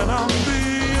that I'm the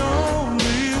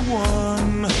only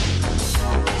one.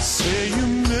 Say you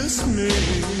miss me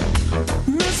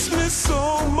so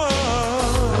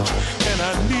much, and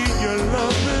I need your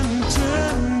loving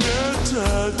tender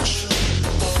touch.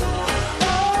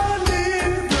 I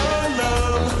need the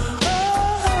love I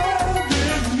have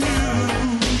in you.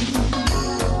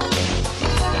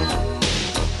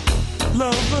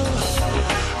 Lover,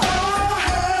 I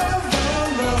have the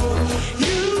love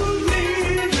you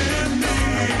need in me.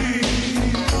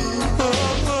 Oh,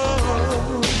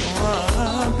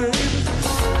 baby,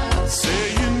 say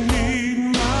you need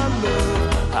my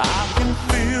love.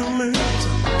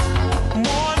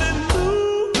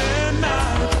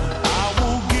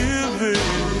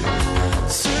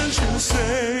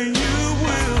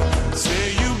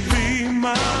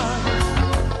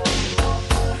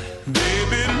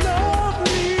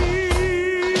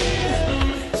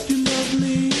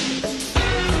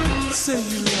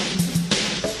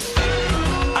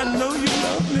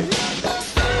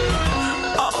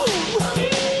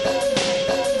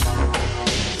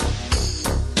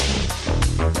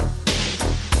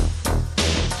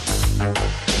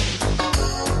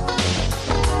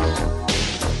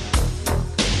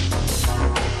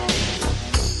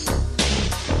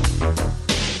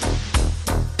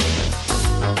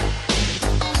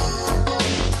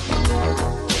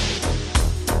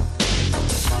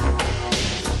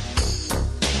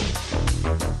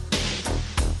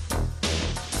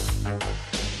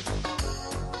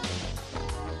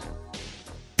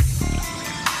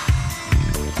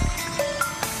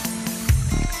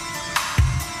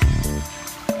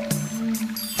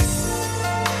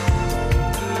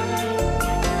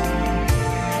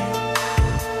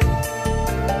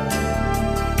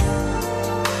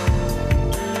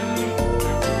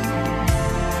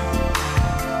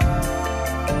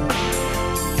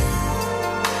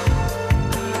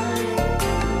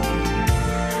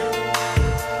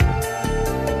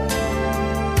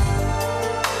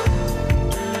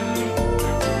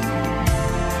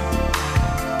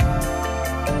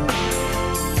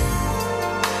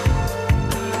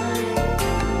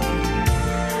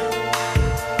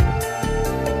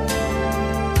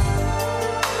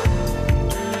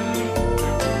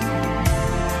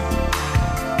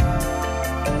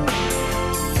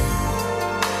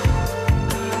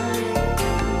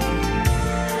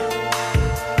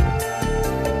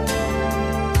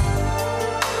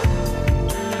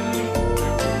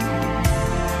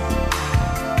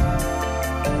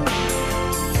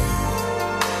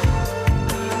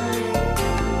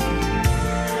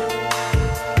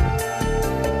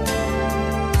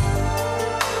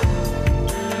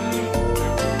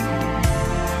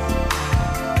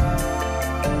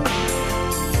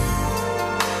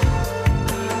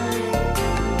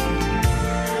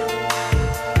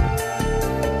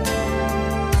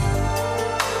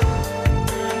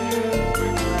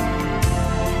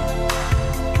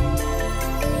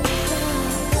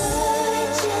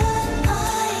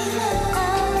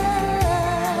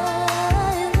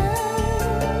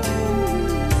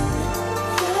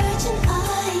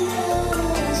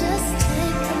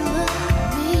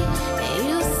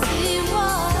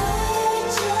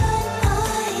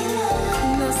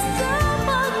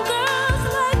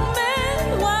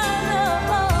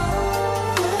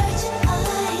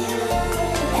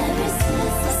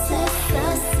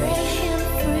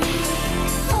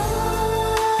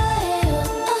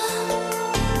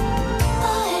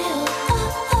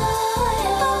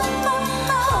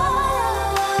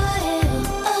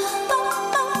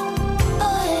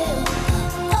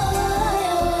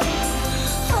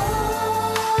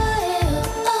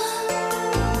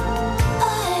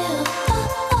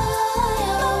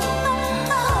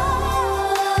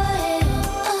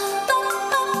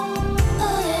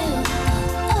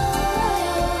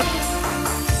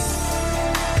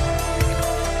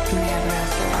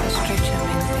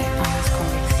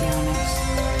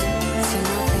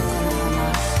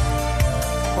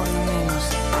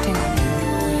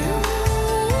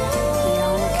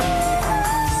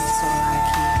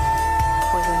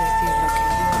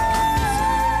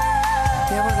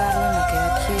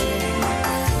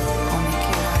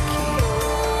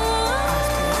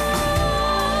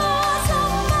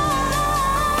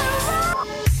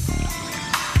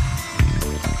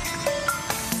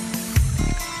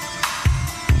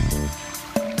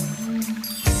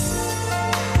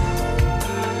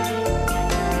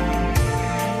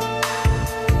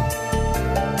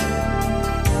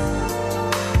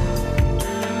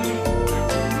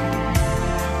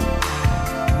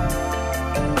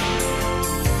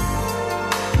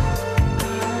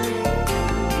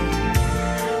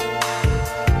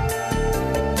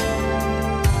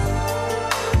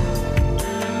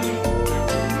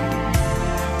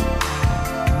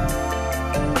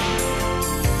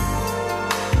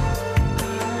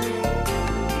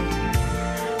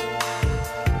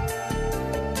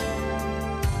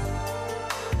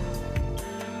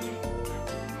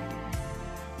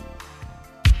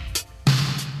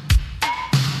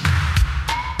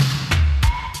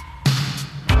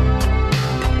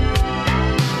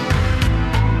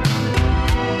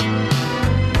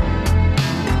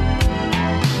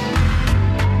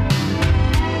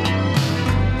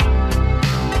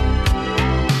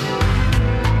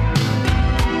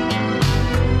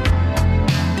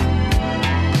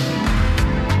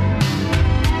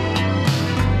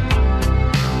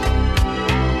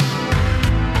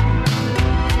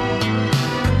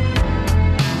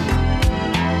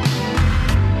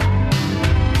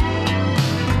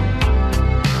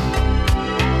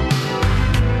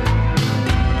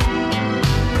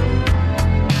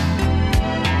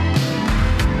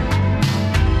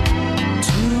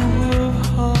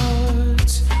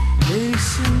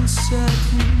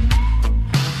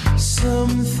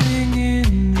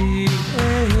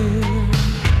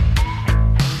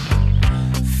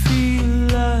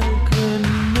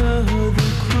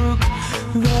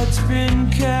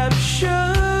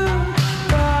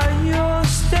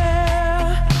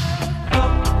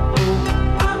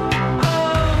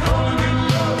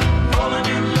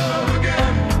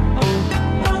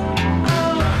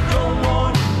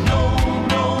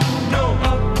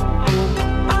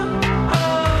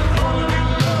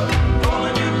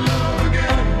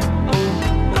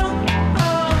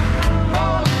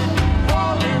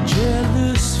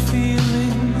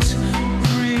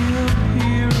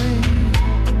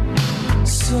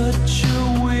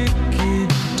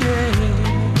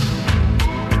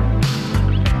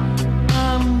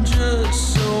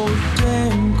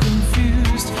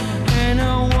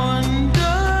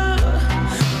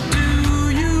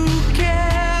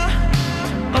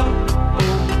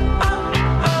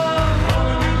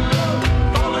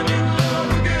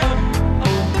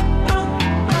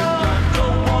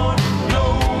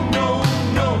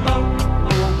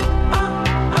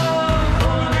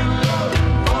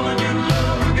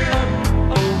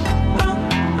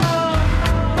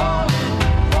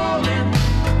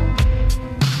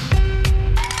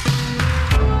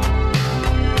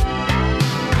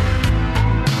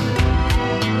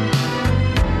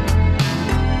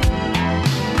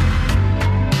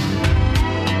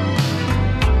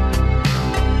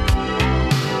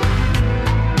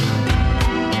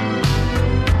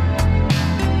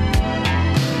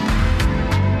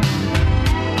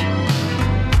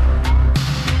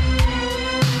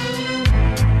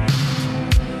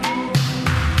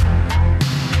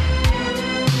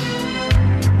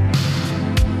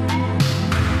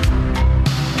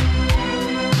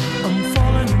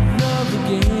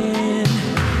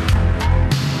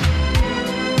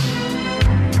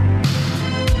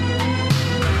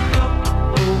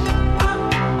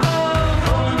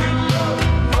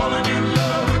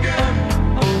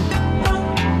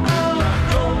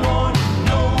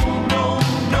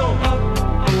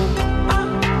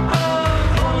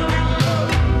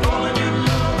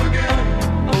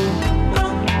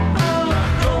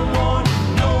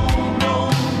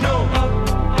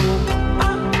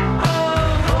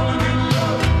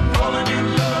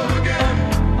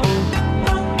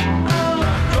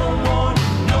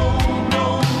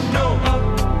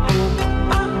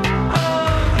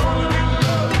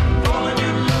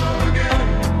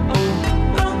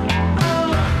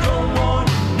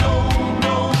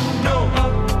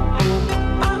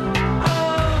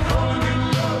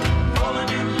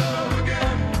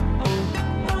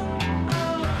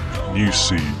 New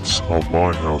Seeds on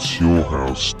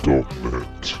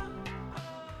myhouseyourhouse.net.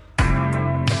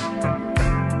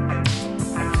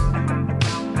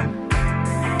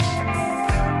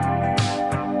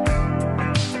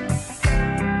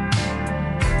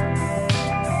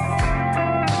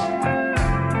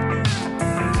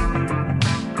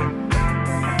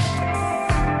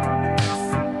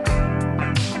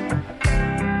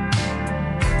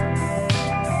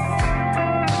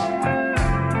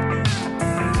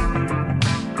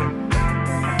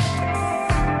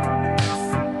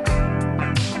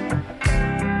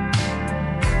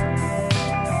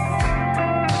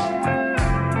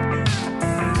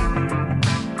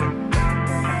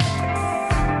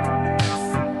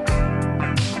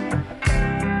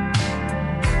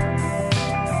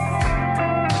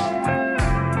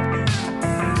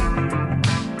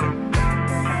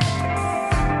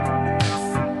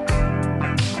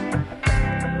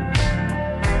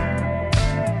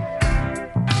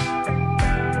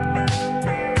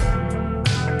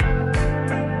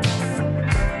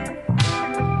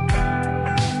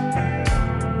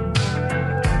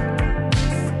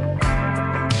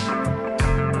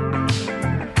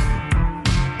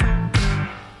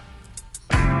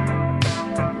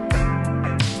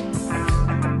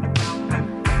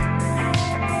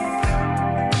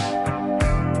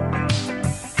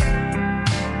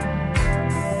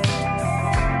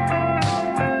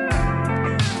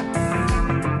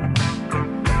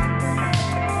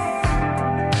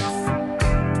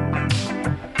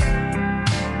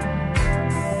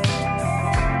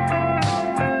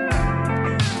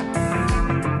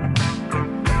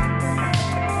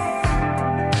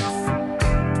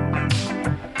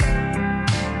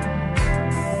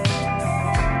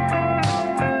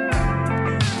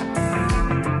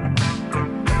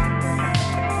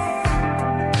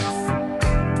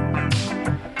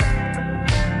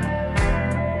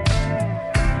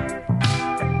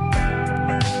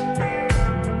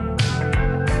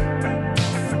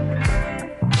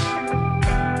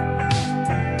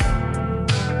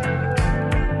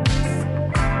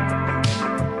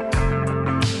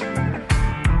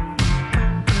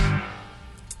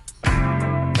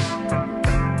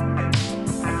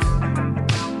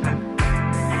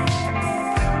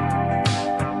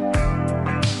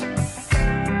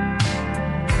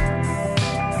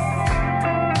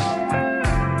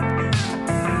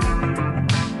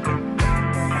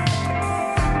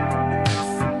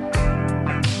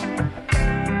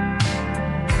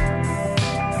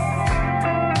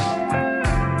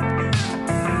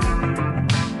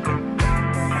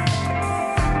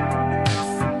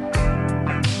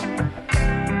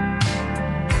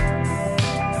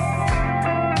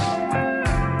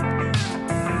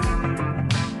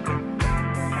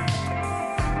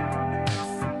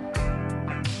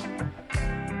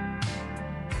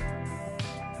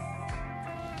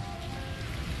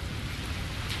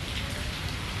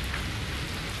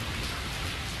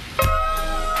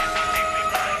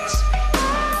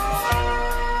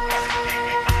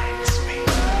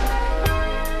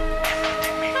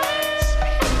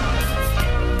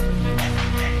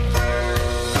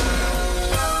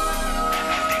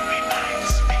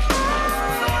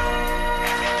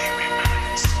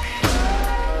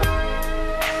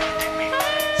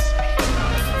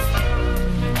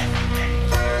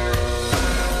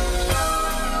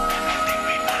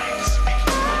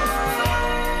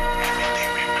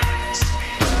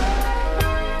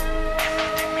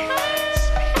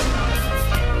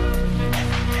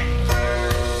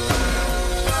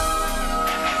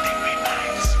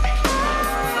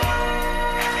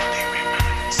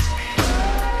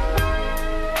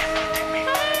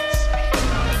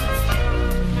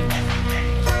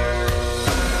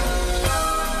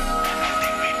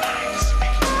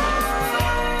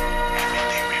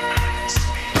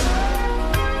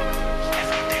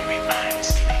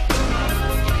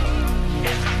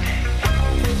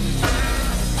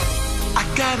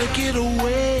 gotta get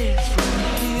away from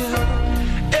here.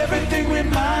 Everything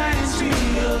reminds me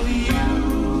of you.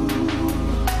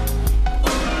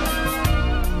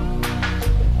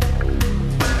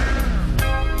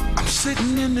 I'm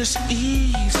sitting in this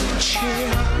easy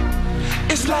chair.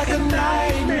 It's like a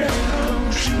nightmare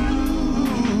come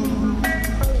true.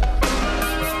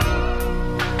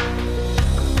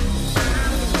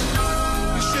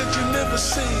 You said you never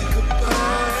say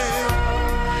goodbye.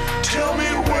 Tell me,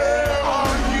 where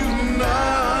are you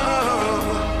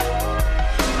now?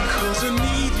 'Cause I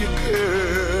need you,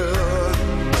 girl.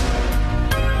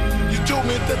 You told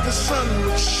me that the sun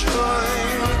would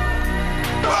shine,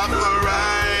 but the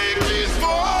rain is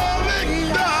falling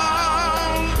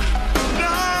down,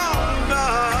 down,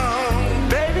 down.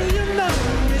 Baby, you know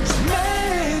it's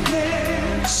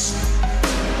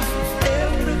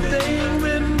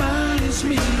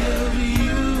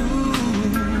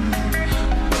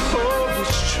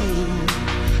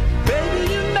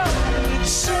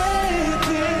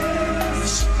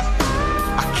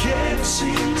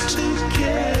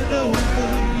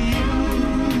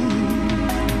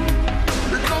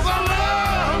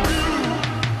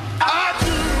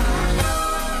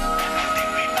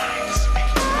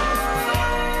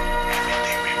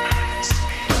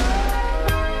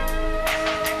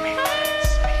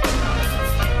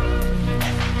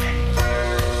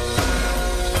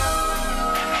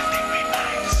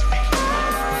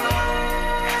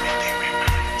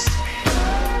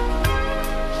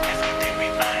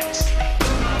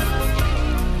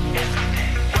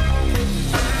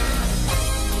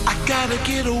gotta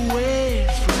get away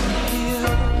from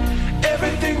here.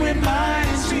 Everything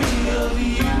reminds me of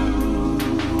you.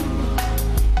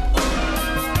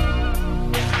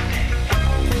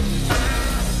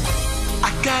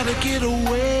 I gotta get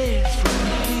away from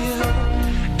here.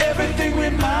 Everything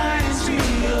reminds me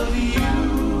of you.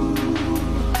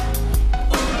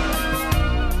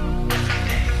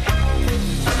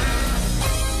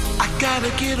 I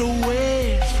gotta get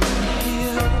away from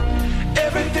here.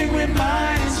 Everything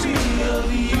reminds me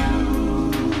of you.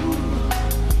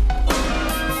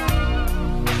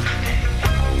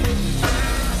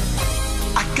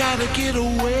 I gotta get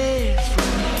away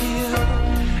from here.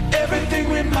 Everything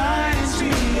reminds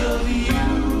me of you.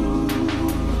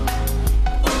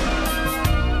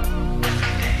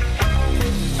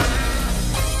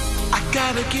 I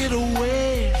gotta get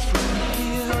away from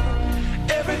here.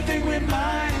 Everything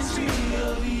reminds me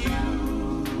of you.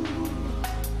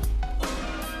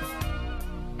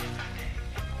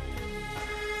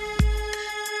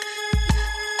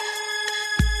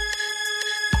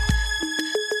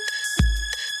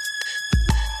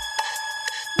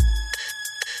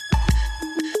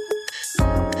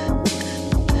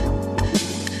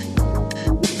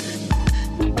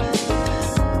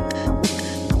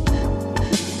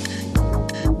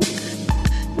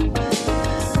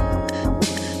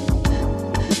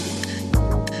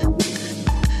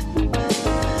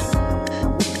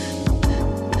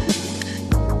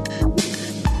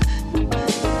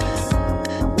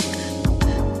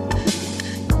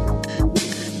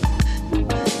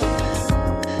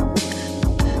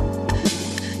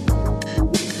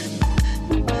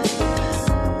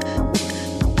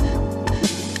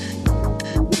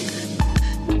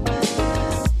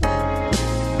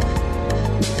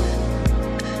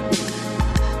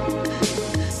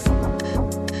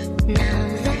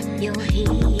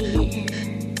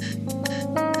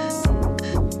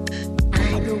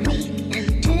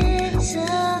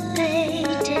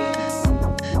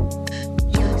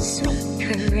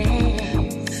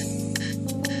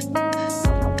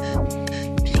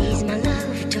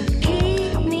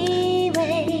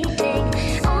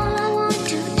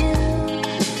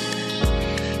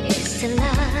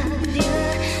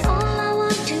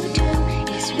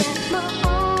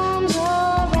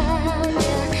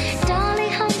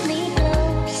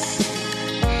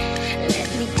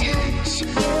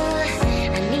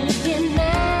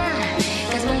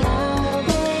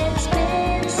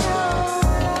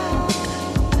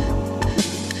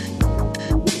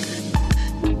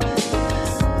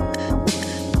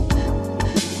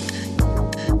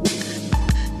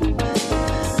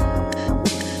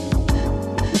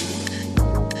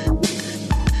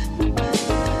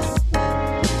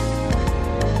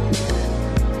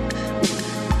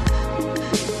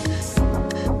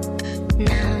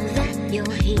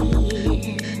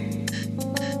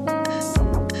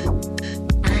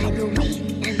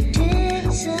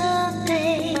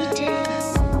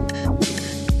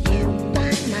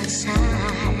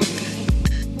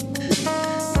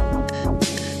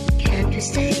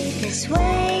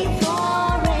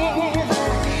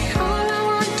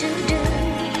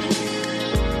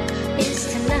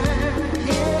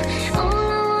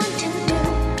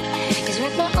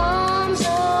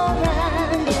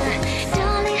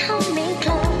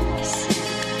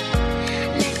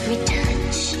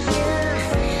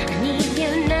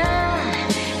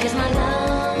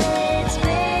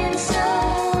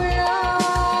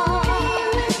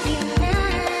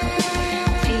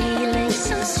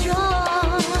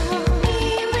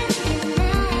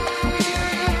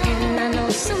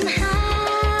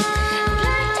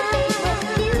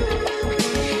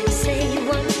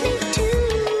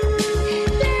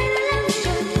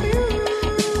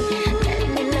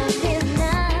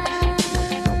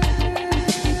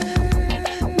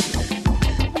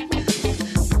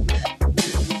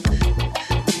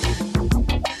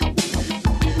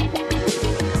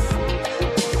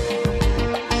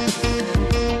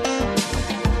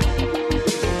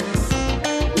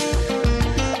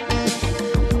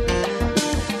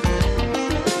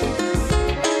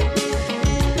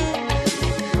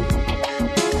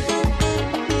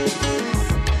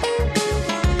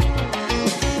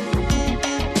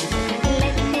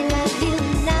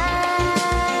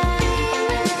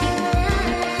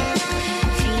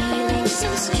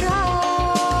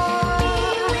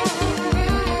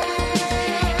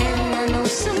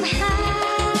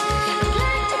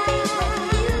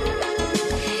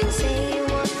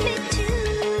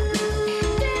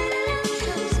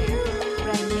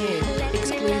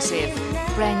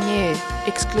 brand new,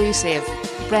 exclusive,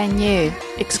 brand new,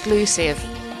 exclusive,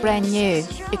 brand new,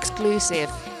 exclusive,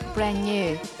 brand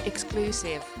new,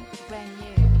 exclusive, brand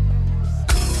new.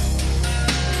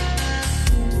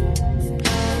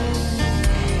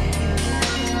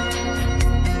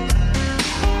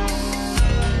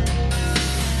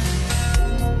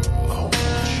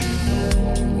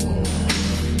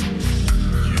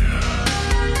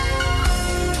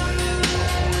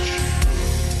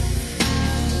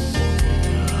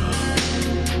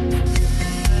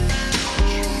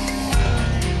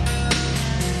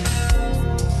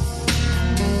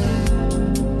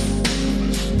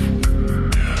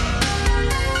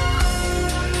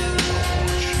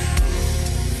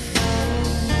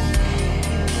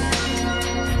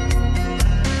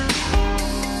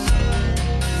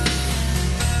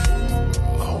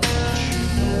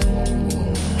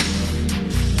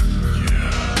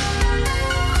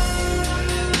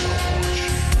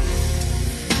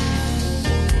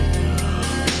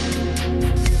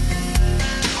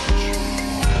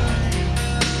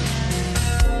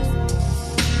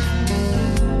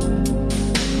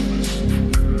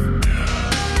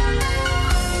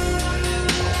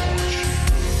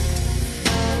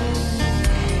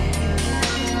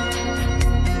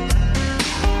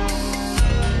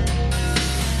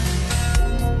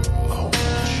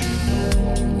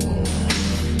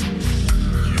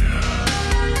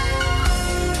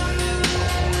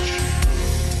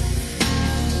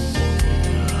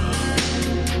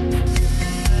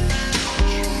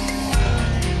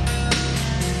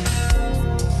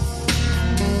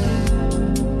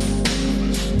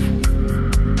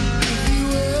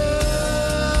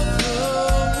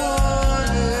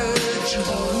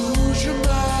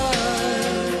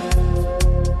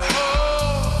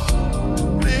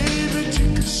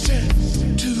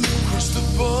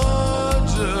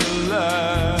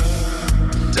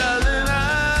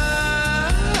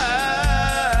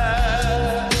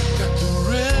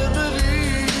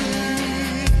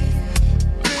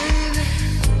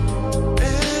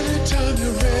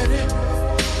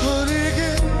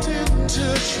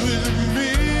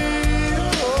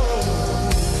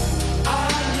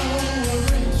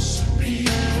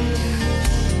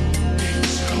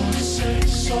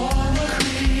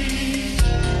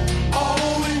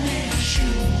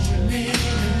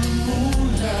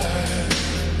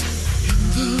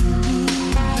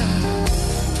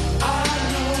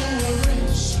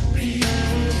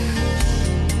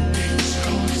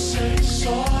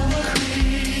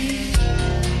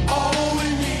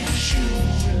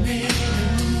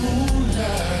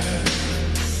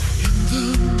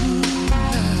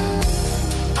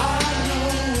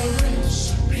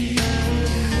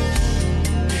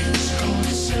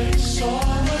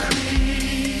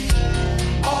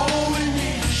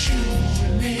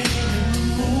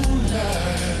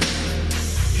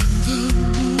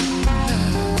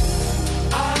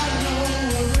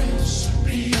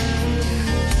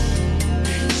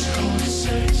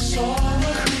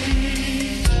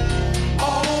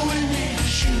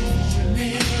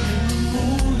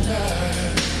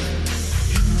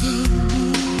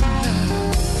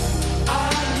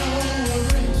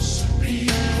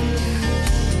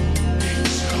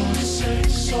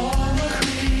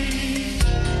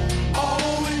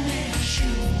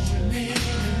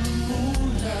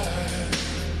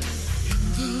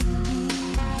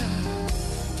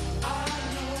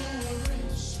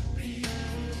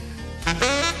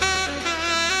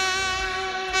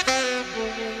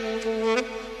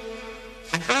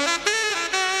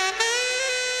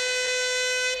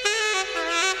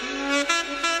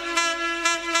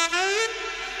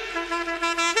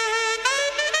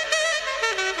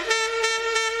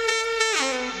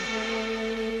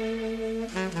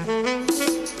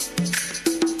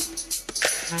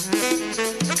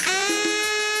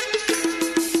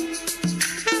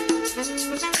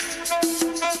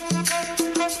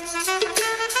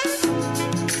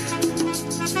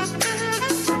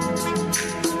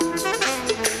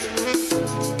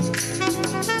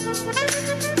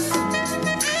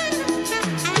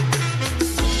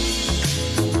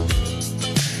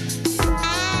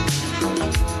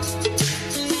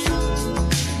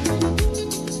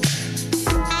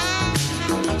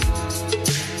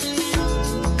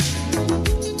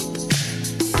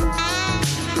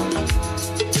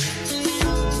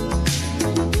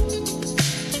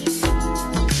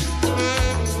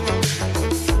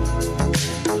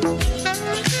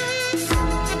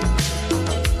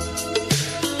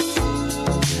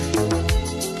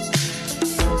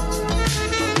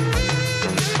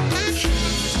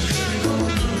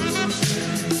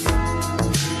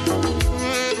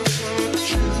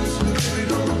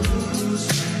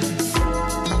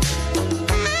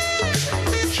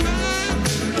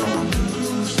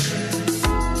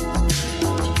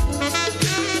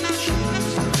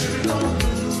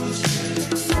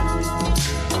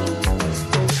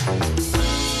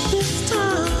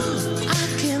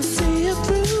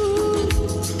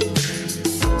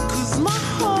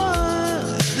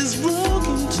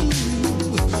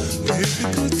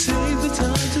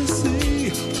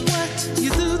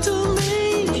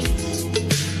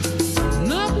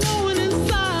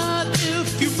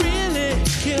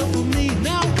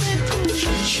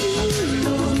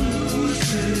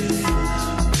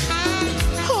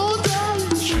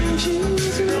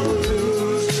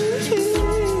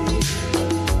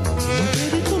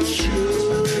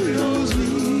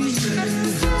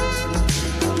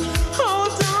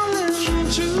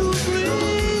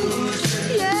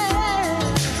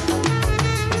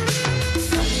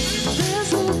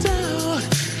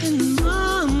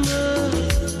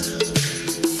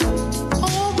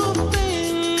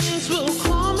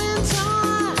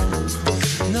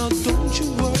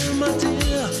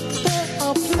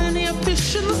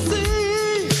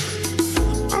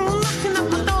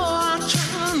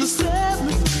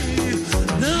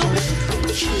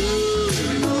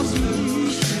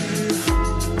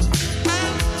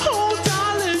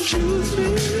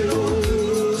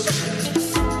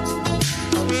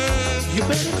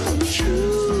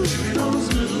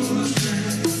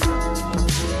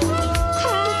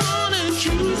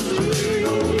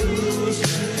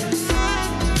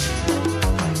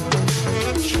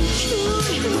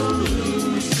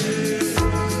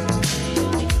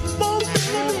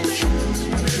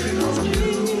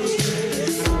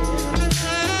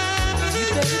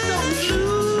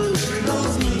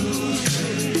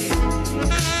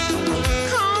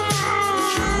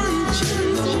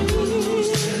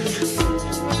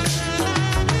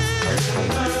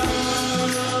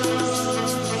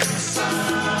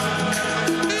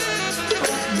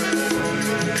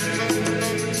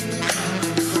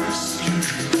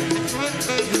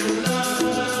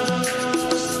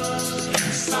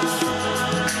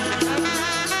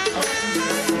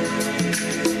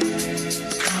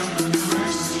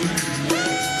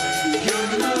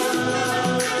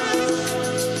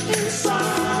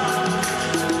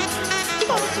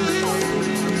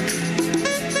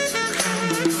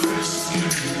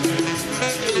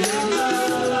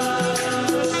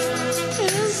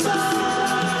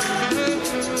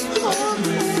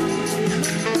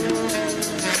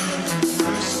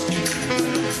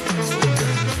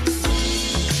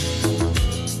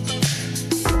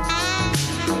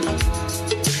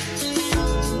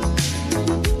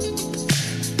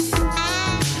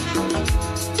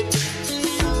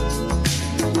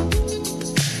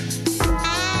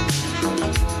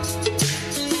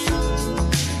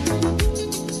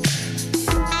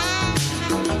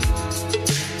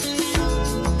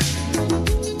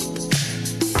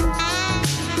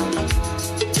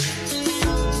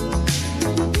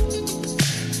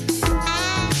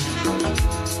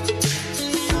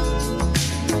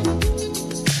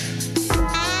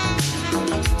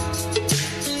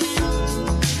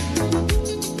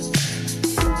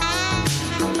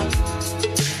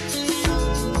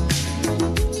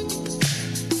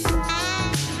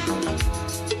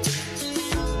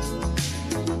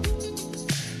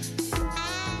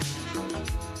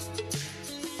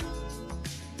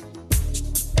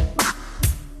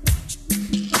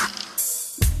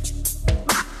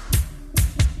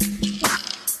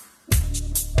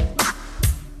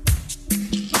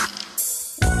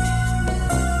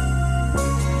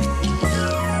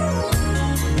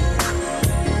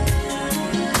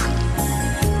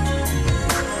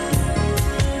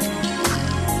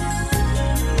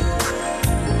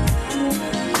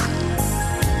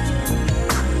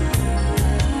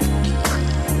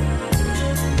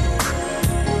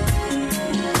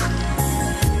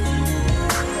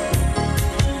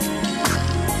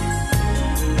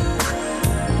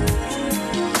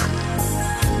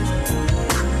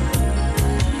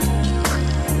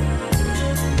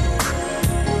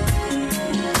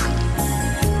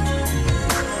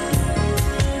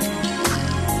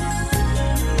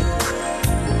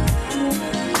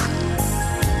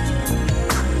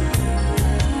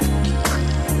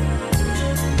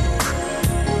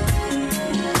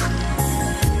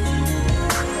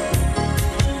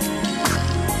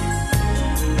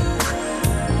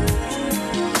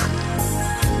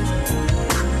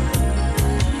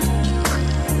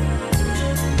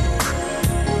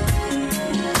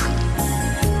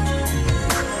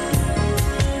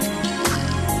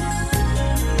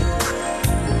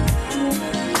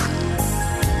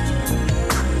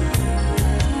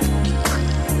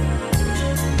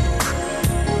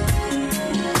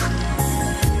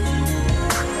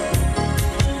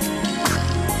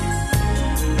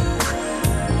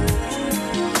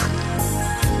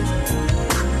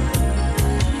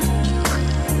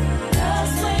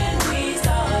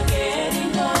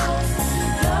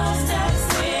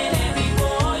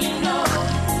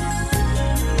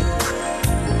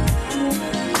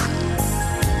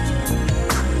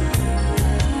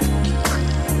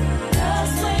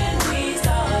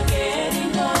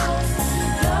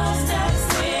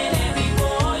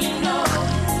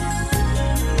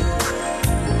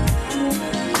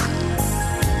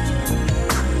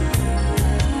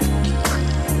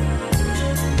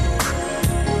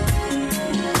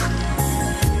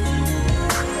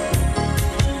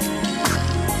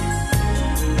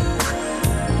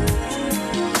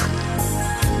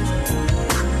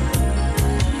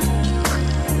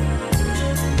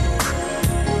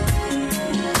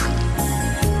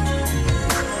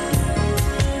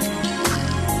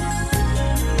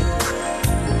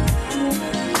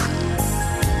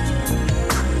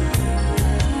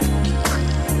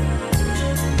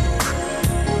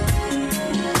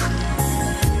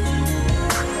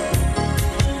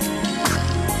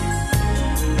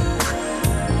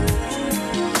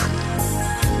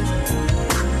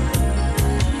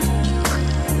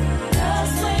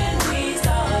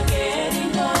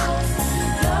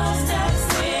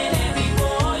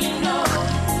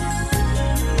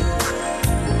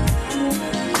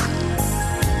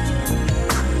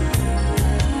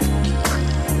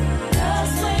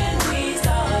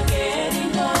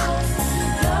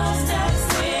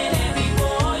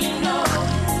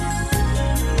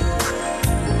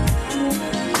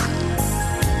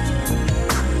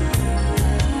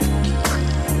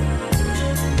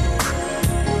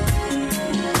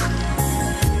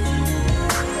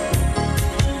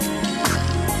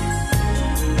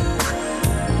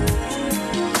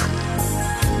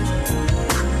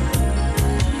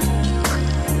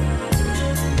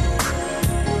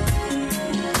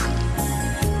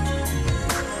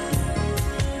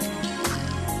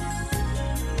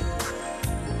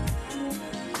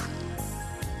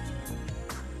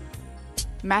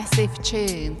 massive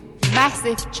tune,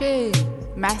 massive tune,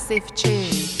 massive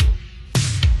tune.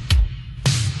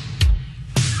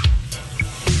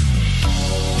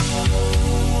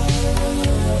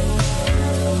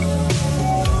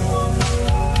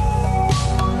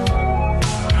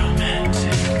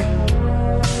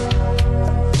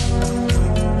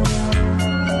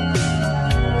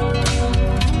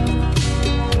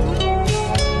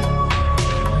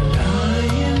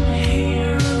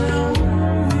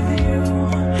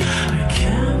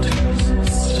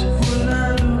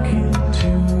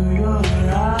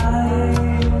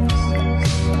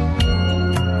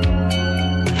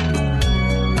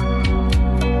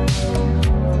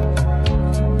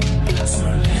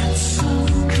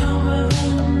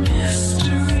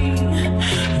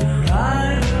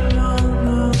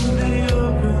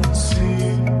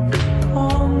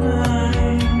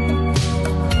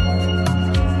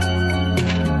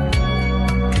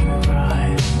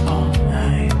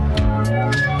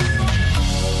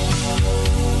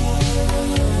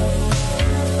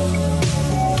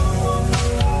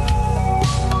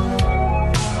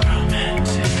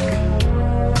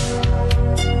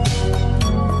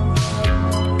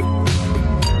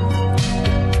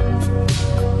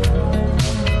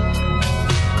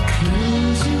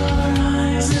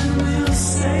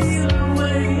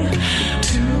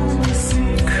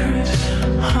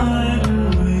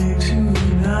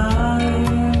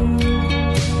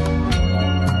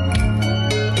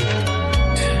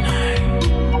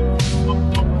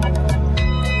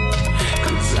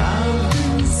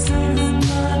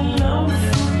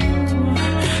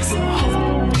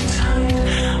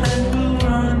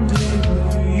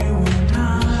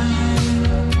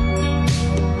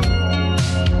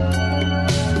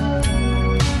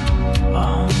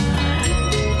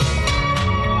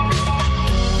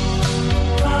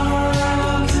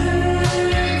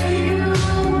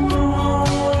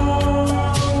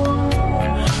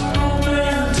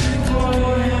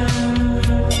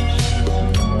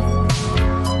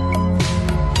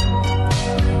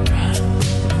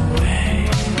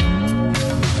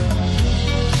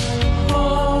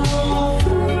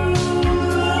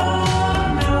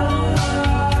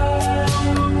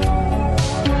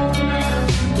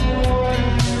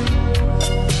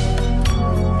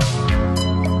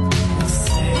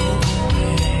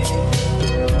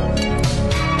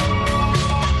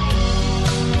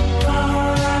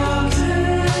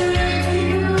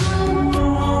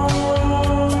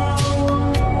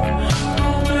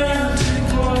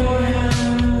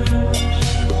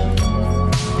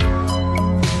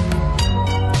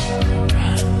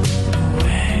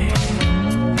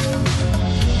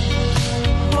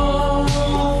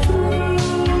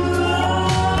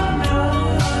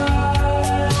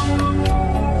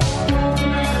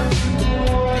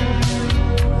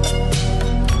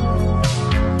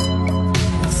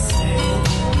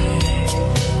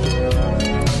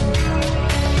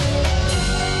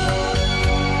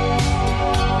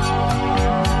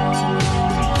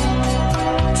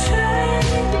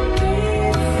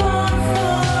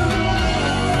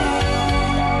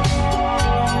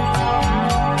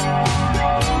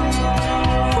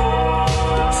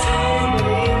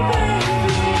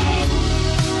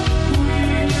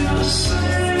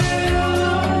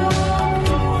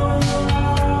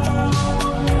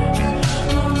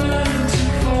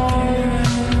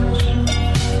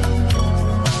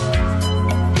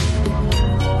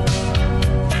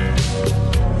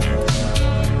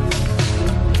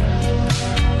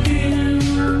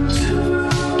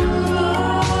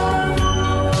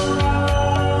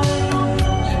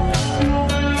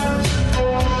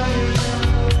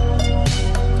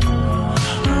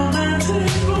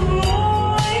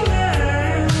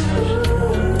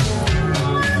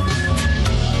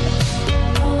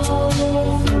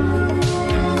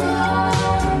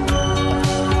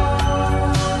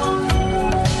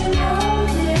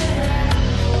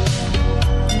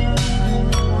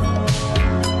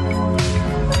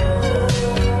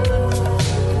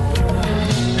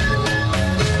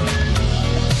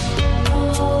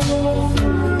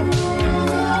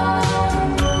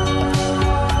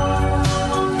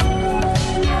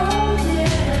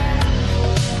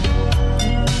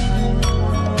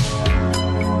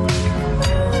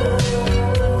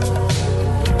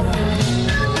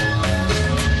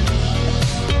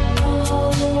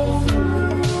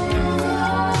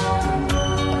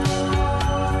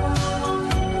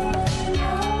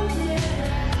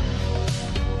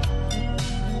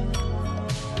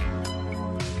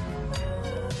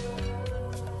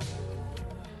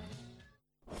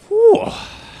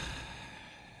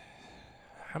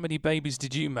 How many babies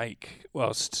did you make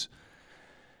whilst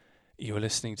you were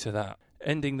listening to that?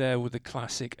 Ending there with the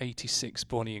classic 86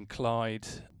 Bonnie and Clyde.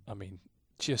 I mean,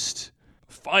 just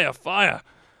fire, fire.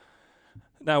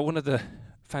 Now, one of the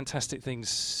fantastic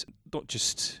things, not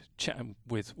just chatting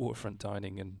with Waterfront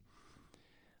Dining and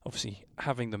obviously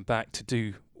having them back to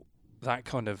do that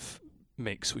kind of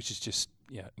mix, which is just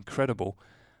incredible,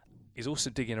 is also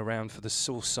digging around for the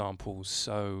source samples.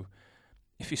 So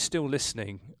if you're still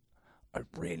listening, I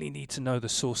really need to know the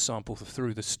source sample for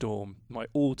Through the Storm, my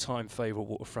all-time favourite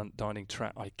Waterfront Dining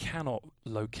track. I cannot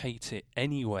locate it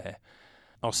anywhere.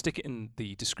 I'll stick it in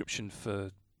the description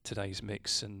for today's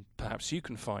mix, and perhaps you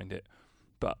can find it.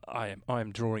 But I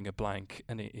am drawing a blank,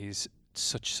 and it is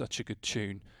such a good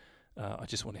tune. I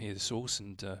just want to hear the source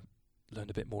and learn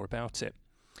a bit more about it.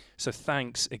 So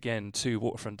thanks again to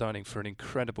Waterfront Dining for an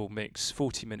incredible mix,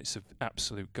 40 minutes of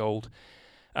absolute gold.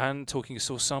 And talking of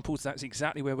source samples, that's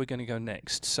exactly where we're going to go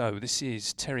next. So this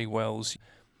is Terry Wells,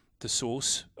 the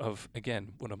source of,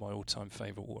 again, one of my all-time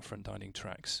favourite Waterfront Dining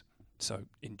tracks. So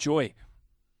enjoy.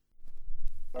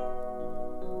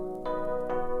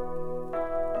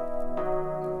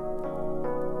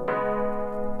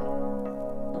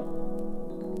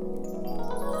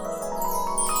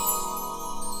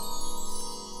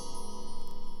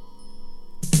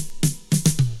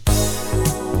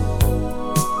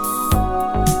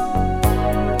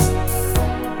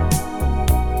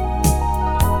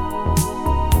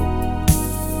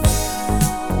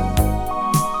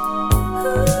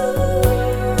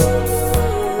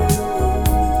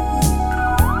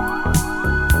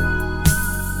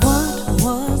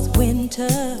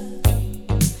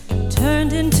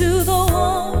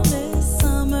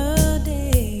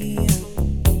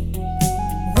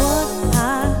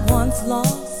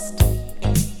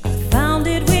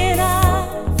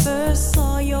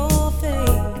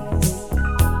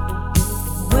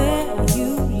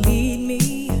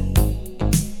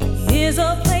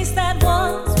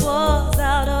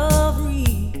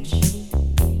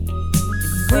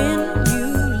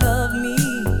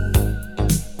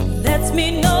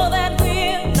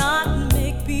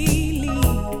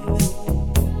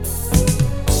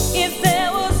 If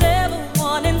there was ever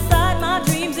one inside my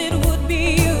dreams, it would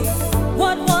be you.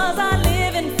 What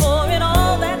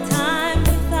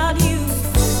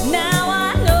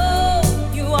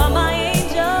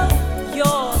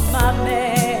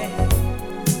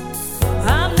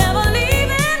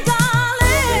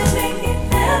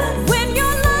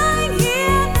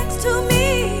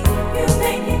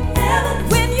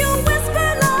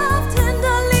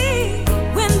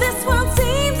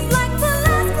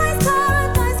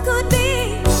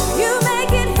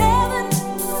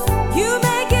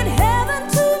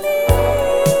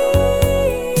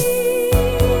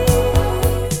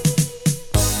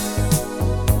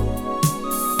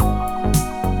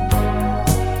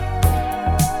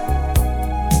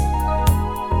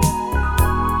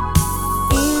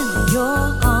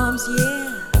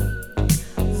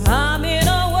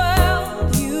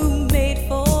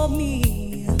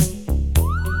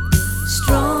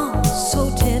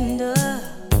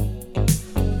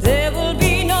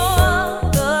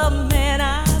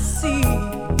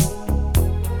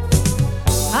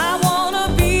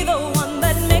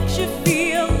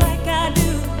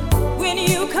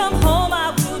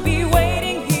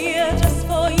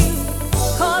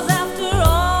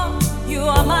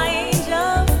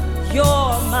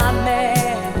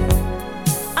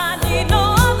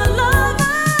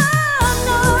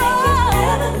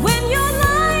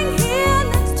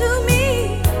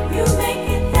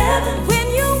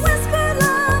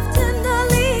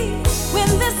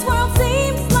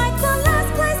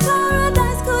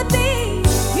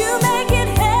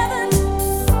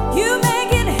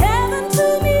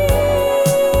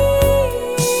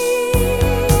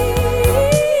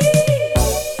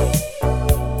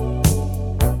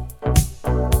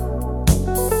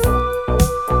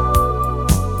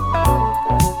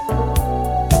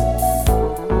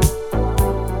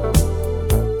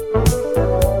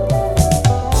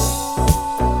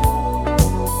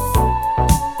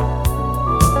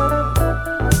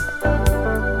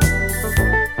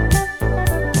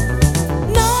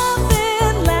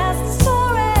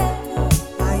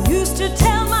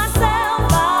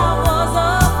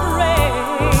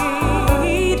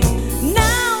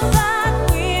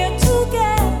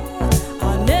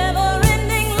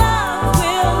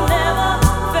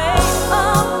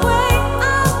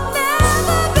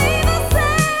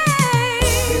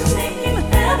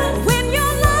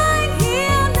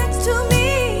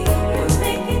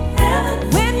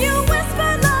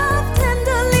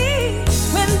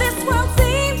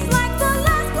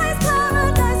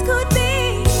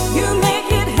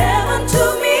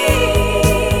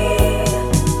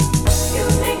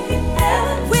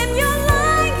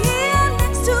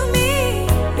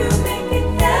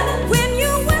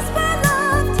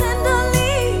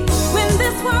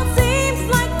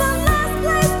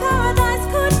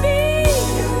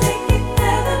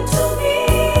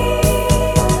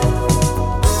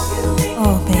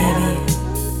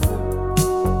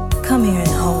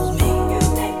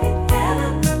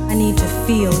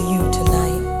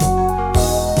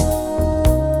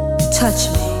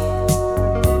Touch me.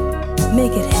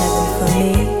 Make it heaven for me.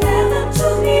 Heaven to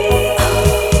me.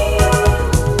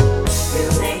 You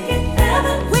make it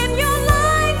heaven when you're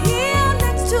lying here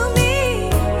next to me.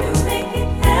 You make it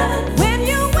heaven when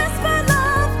you whisper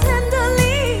love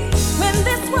tenderly. When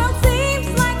this world seems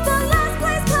like the last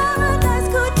place paradise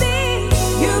could be.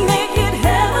 You make it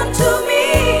heaven to me.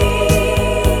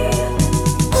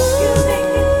 You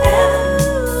make it heaven.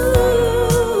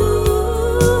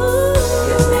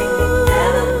 You make it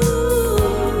heaven.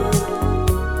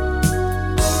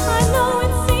 I know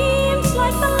it seems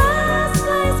like the last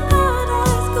place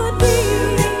paradise could be. You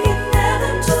make it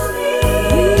heaven to me.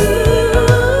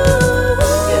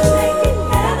 You make it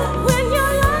heaven when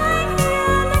you're lying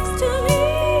here next to me.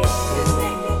 You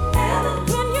make it heaven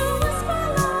when you whisper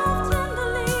love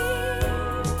tenderly,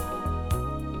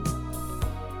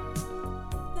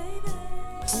 baby.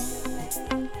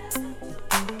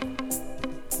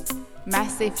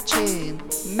 Massive tune,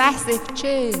 massive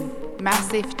tune,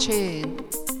 massive tune.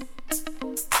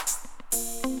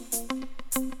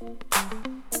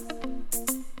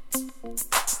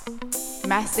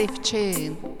 Massive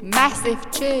tune,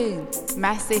 massive tune,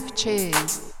 massive tune.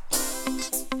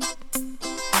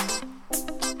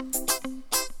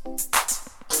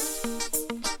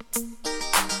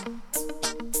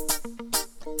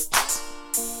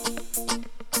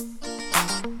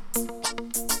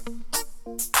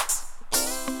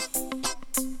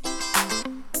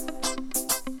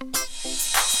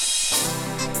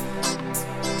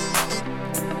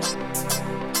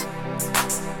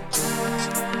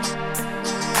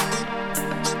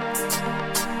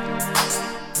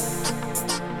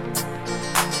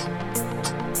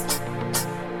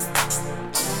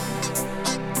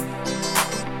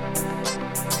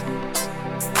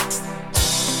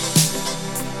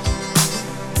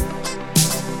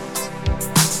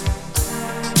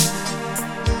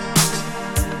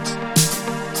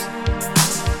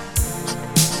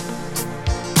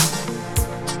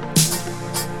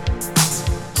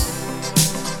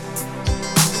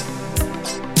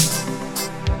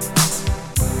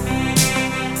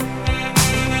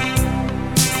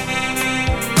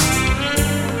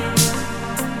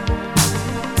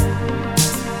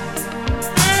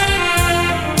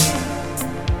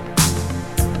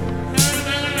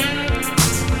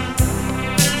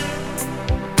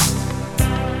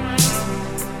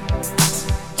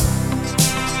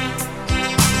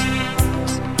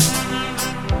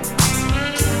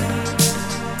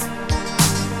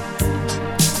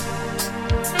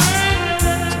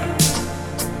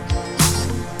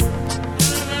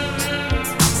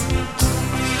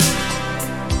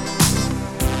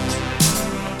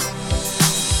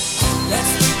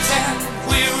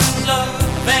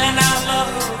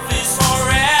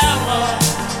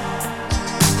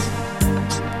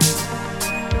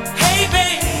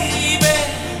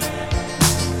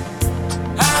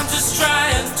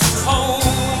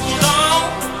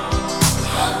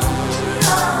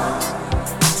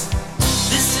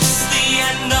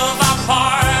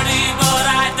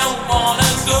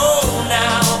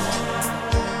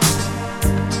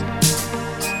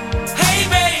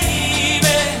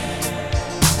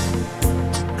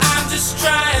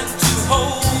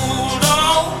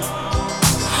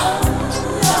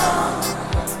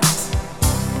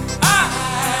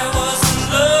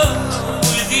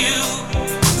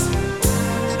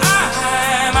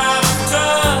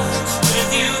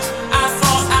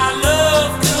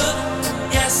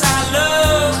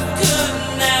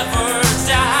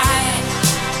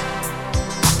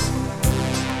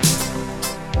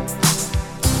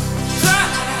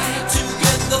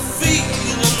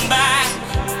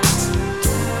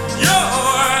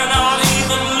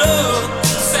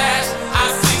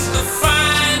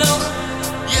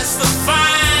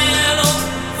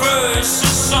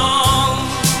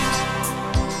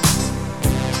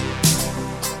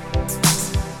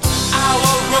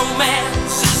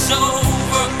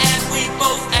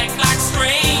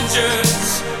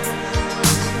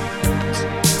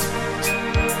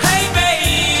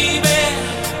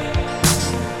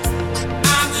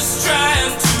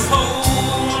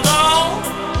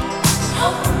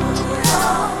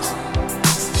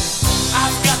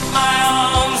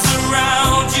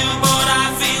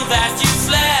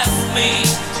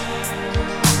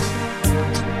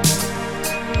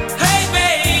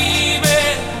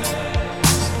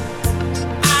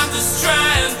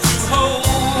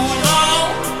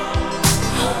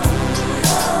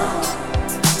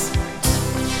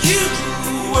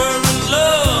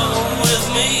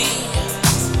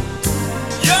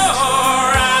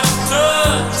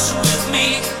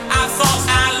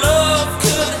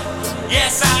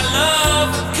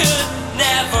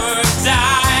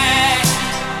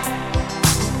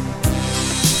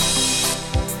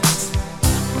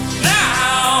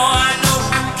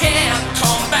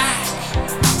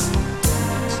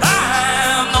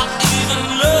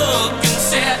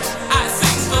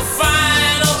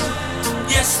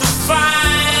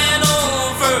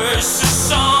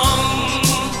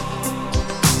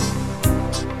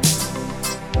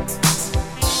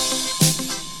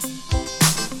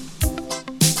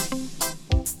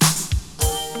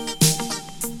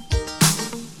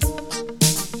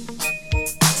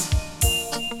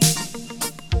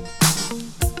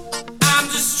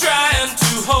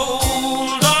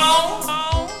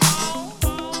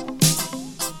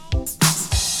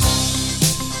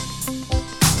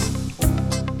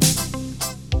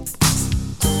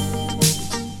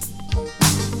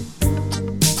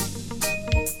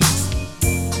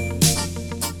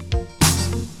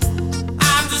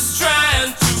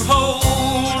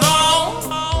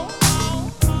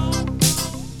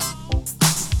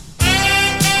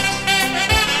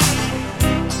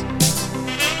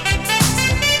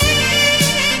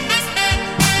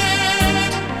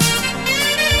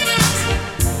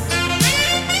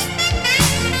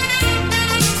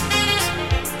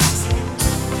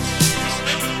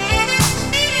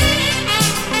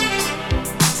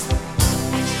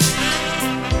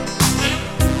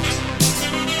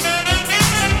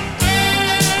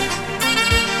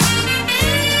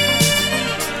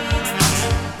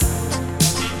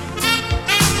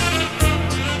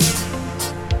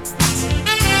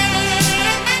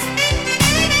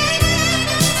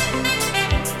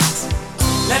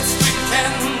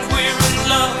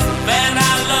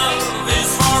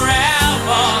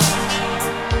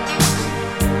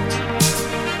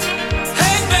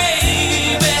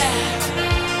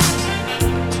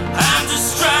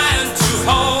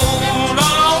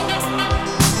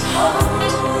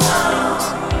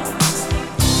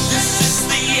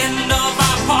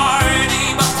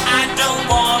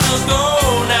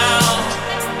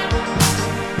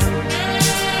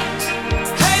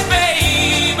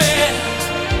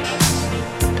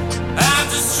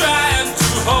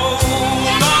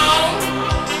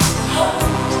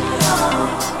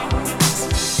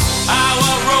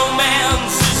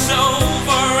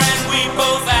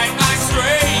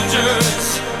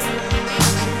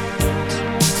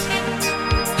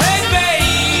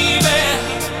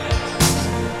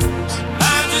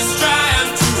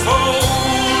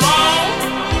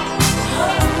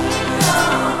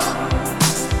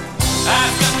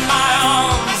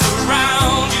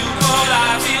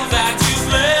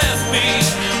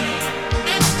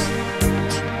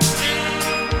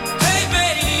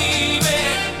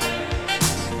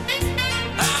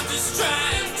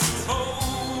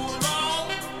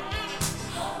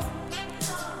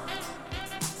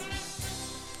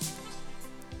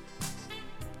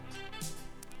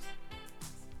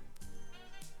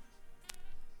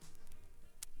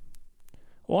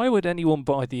 Why would anyone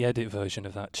buy the edit version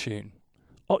of that tune?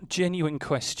 Genuine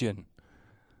question.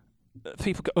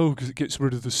 People go, oh, because it gets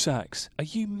rid of the sax. Are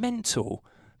you mental?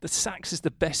 The sax is the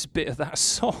best bit of that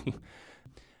song.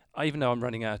 Even though I'm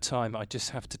running out of time, I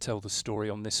just have to tell the story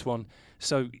on this one.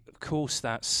 So, of course,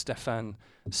 that's Stefan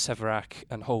Severak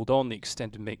and Hold On, the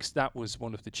extended mix. That was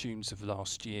one of the tunes of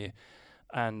last year.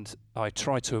 And I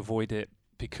tried to avoid it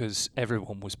because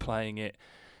everyone was playing it.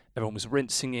 Everyone was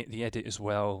rinsing it, the edit as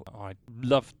well. I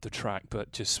loved the track,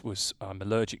 but I'm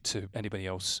allergic to anybody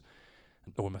else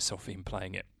or myself even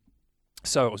playing it.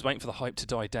 So I was waiting for the hype to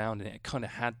die down, and it kind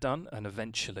of had done, and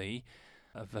eventually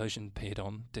a version appeared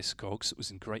on Discogs. It was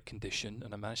in great condition,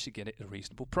 and I managed to get it at a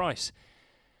reasonable price.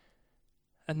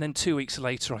 And then 2 weeks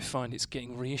later, I find it's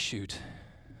getting reissued.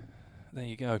 There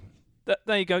you go.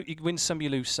 There you go. You win some, you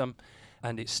lose some,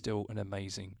 and it's still an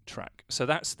amazing track. So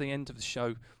that's the end of the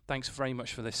show. Thanks very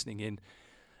much for listening in.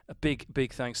 A big,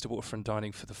 big thanks to Waterfront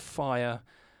Dining for the fire.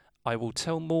 I will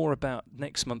tell more about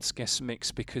next month's guest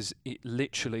mix because it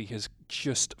literally has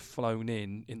just flown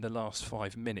in the last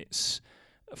 5 minutes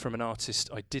from an artist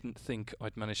I didn't think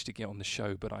I'd managed to get on the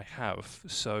show, but I have.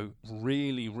 So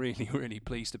really, really, really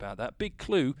pleased about that. Big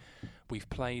clue, we've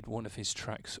played one of his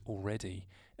tracks already,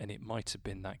 and it might have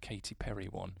been that Katy Perry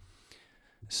one.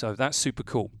 So that's super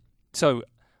cool. So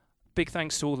big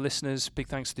thanks to all the listeners, big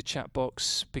thanks to the chat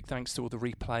box, big thanks to all the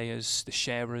replayers, the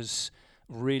sharers.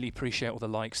 Really appreciate all the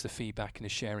likes, the feedback and the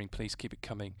sharing. Please keep it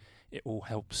coming. It all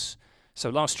helps. So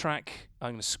last track,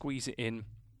 I'm going to squeeze it in.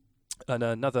 And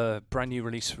another brand new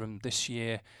release from this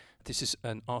year. This is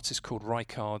an artist called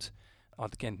Rykard. I'll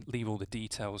again leave all the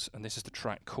details. And this is the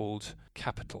track called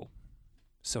Capital.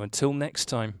 So until next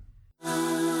time.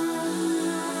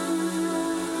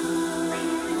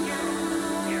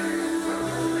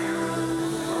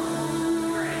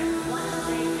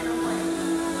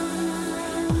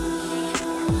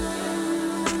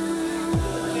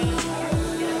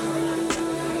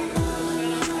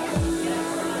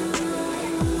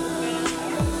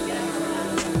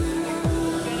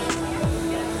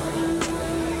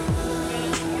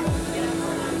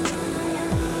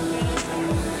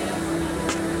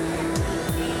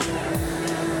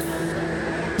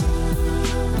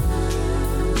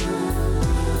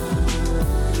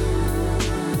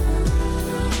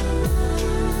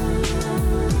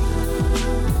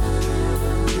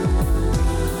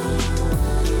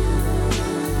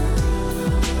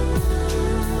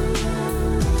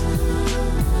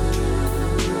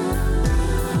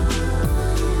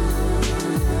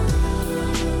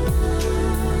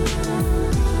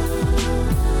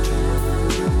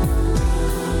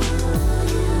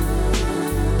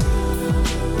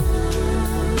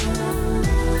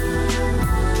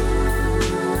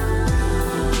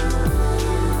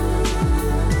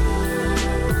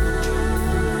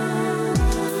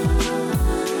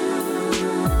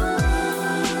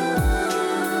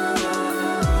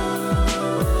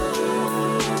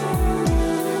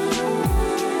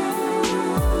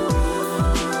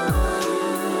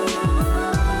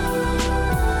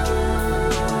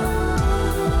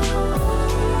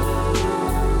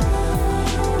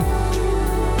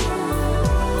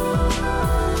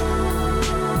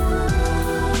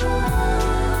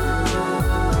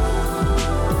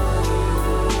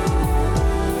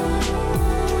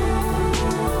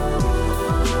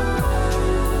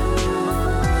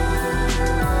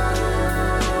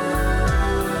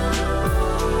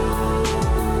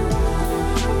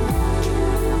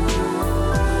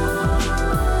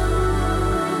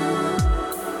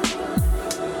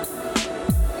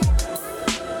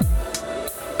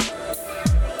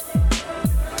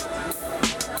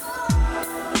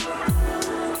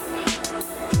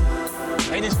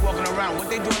 What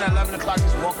they doing at 11 o'clock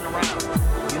just walking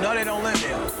around? You know they don't live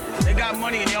there. They got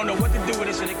money and they don't know what to do with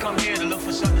it, so they come here to look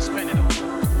for something to spend it on.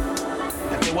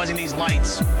 If there wasn't these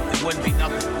lights, it wouldn't be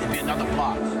nothing. It'd be another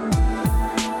block.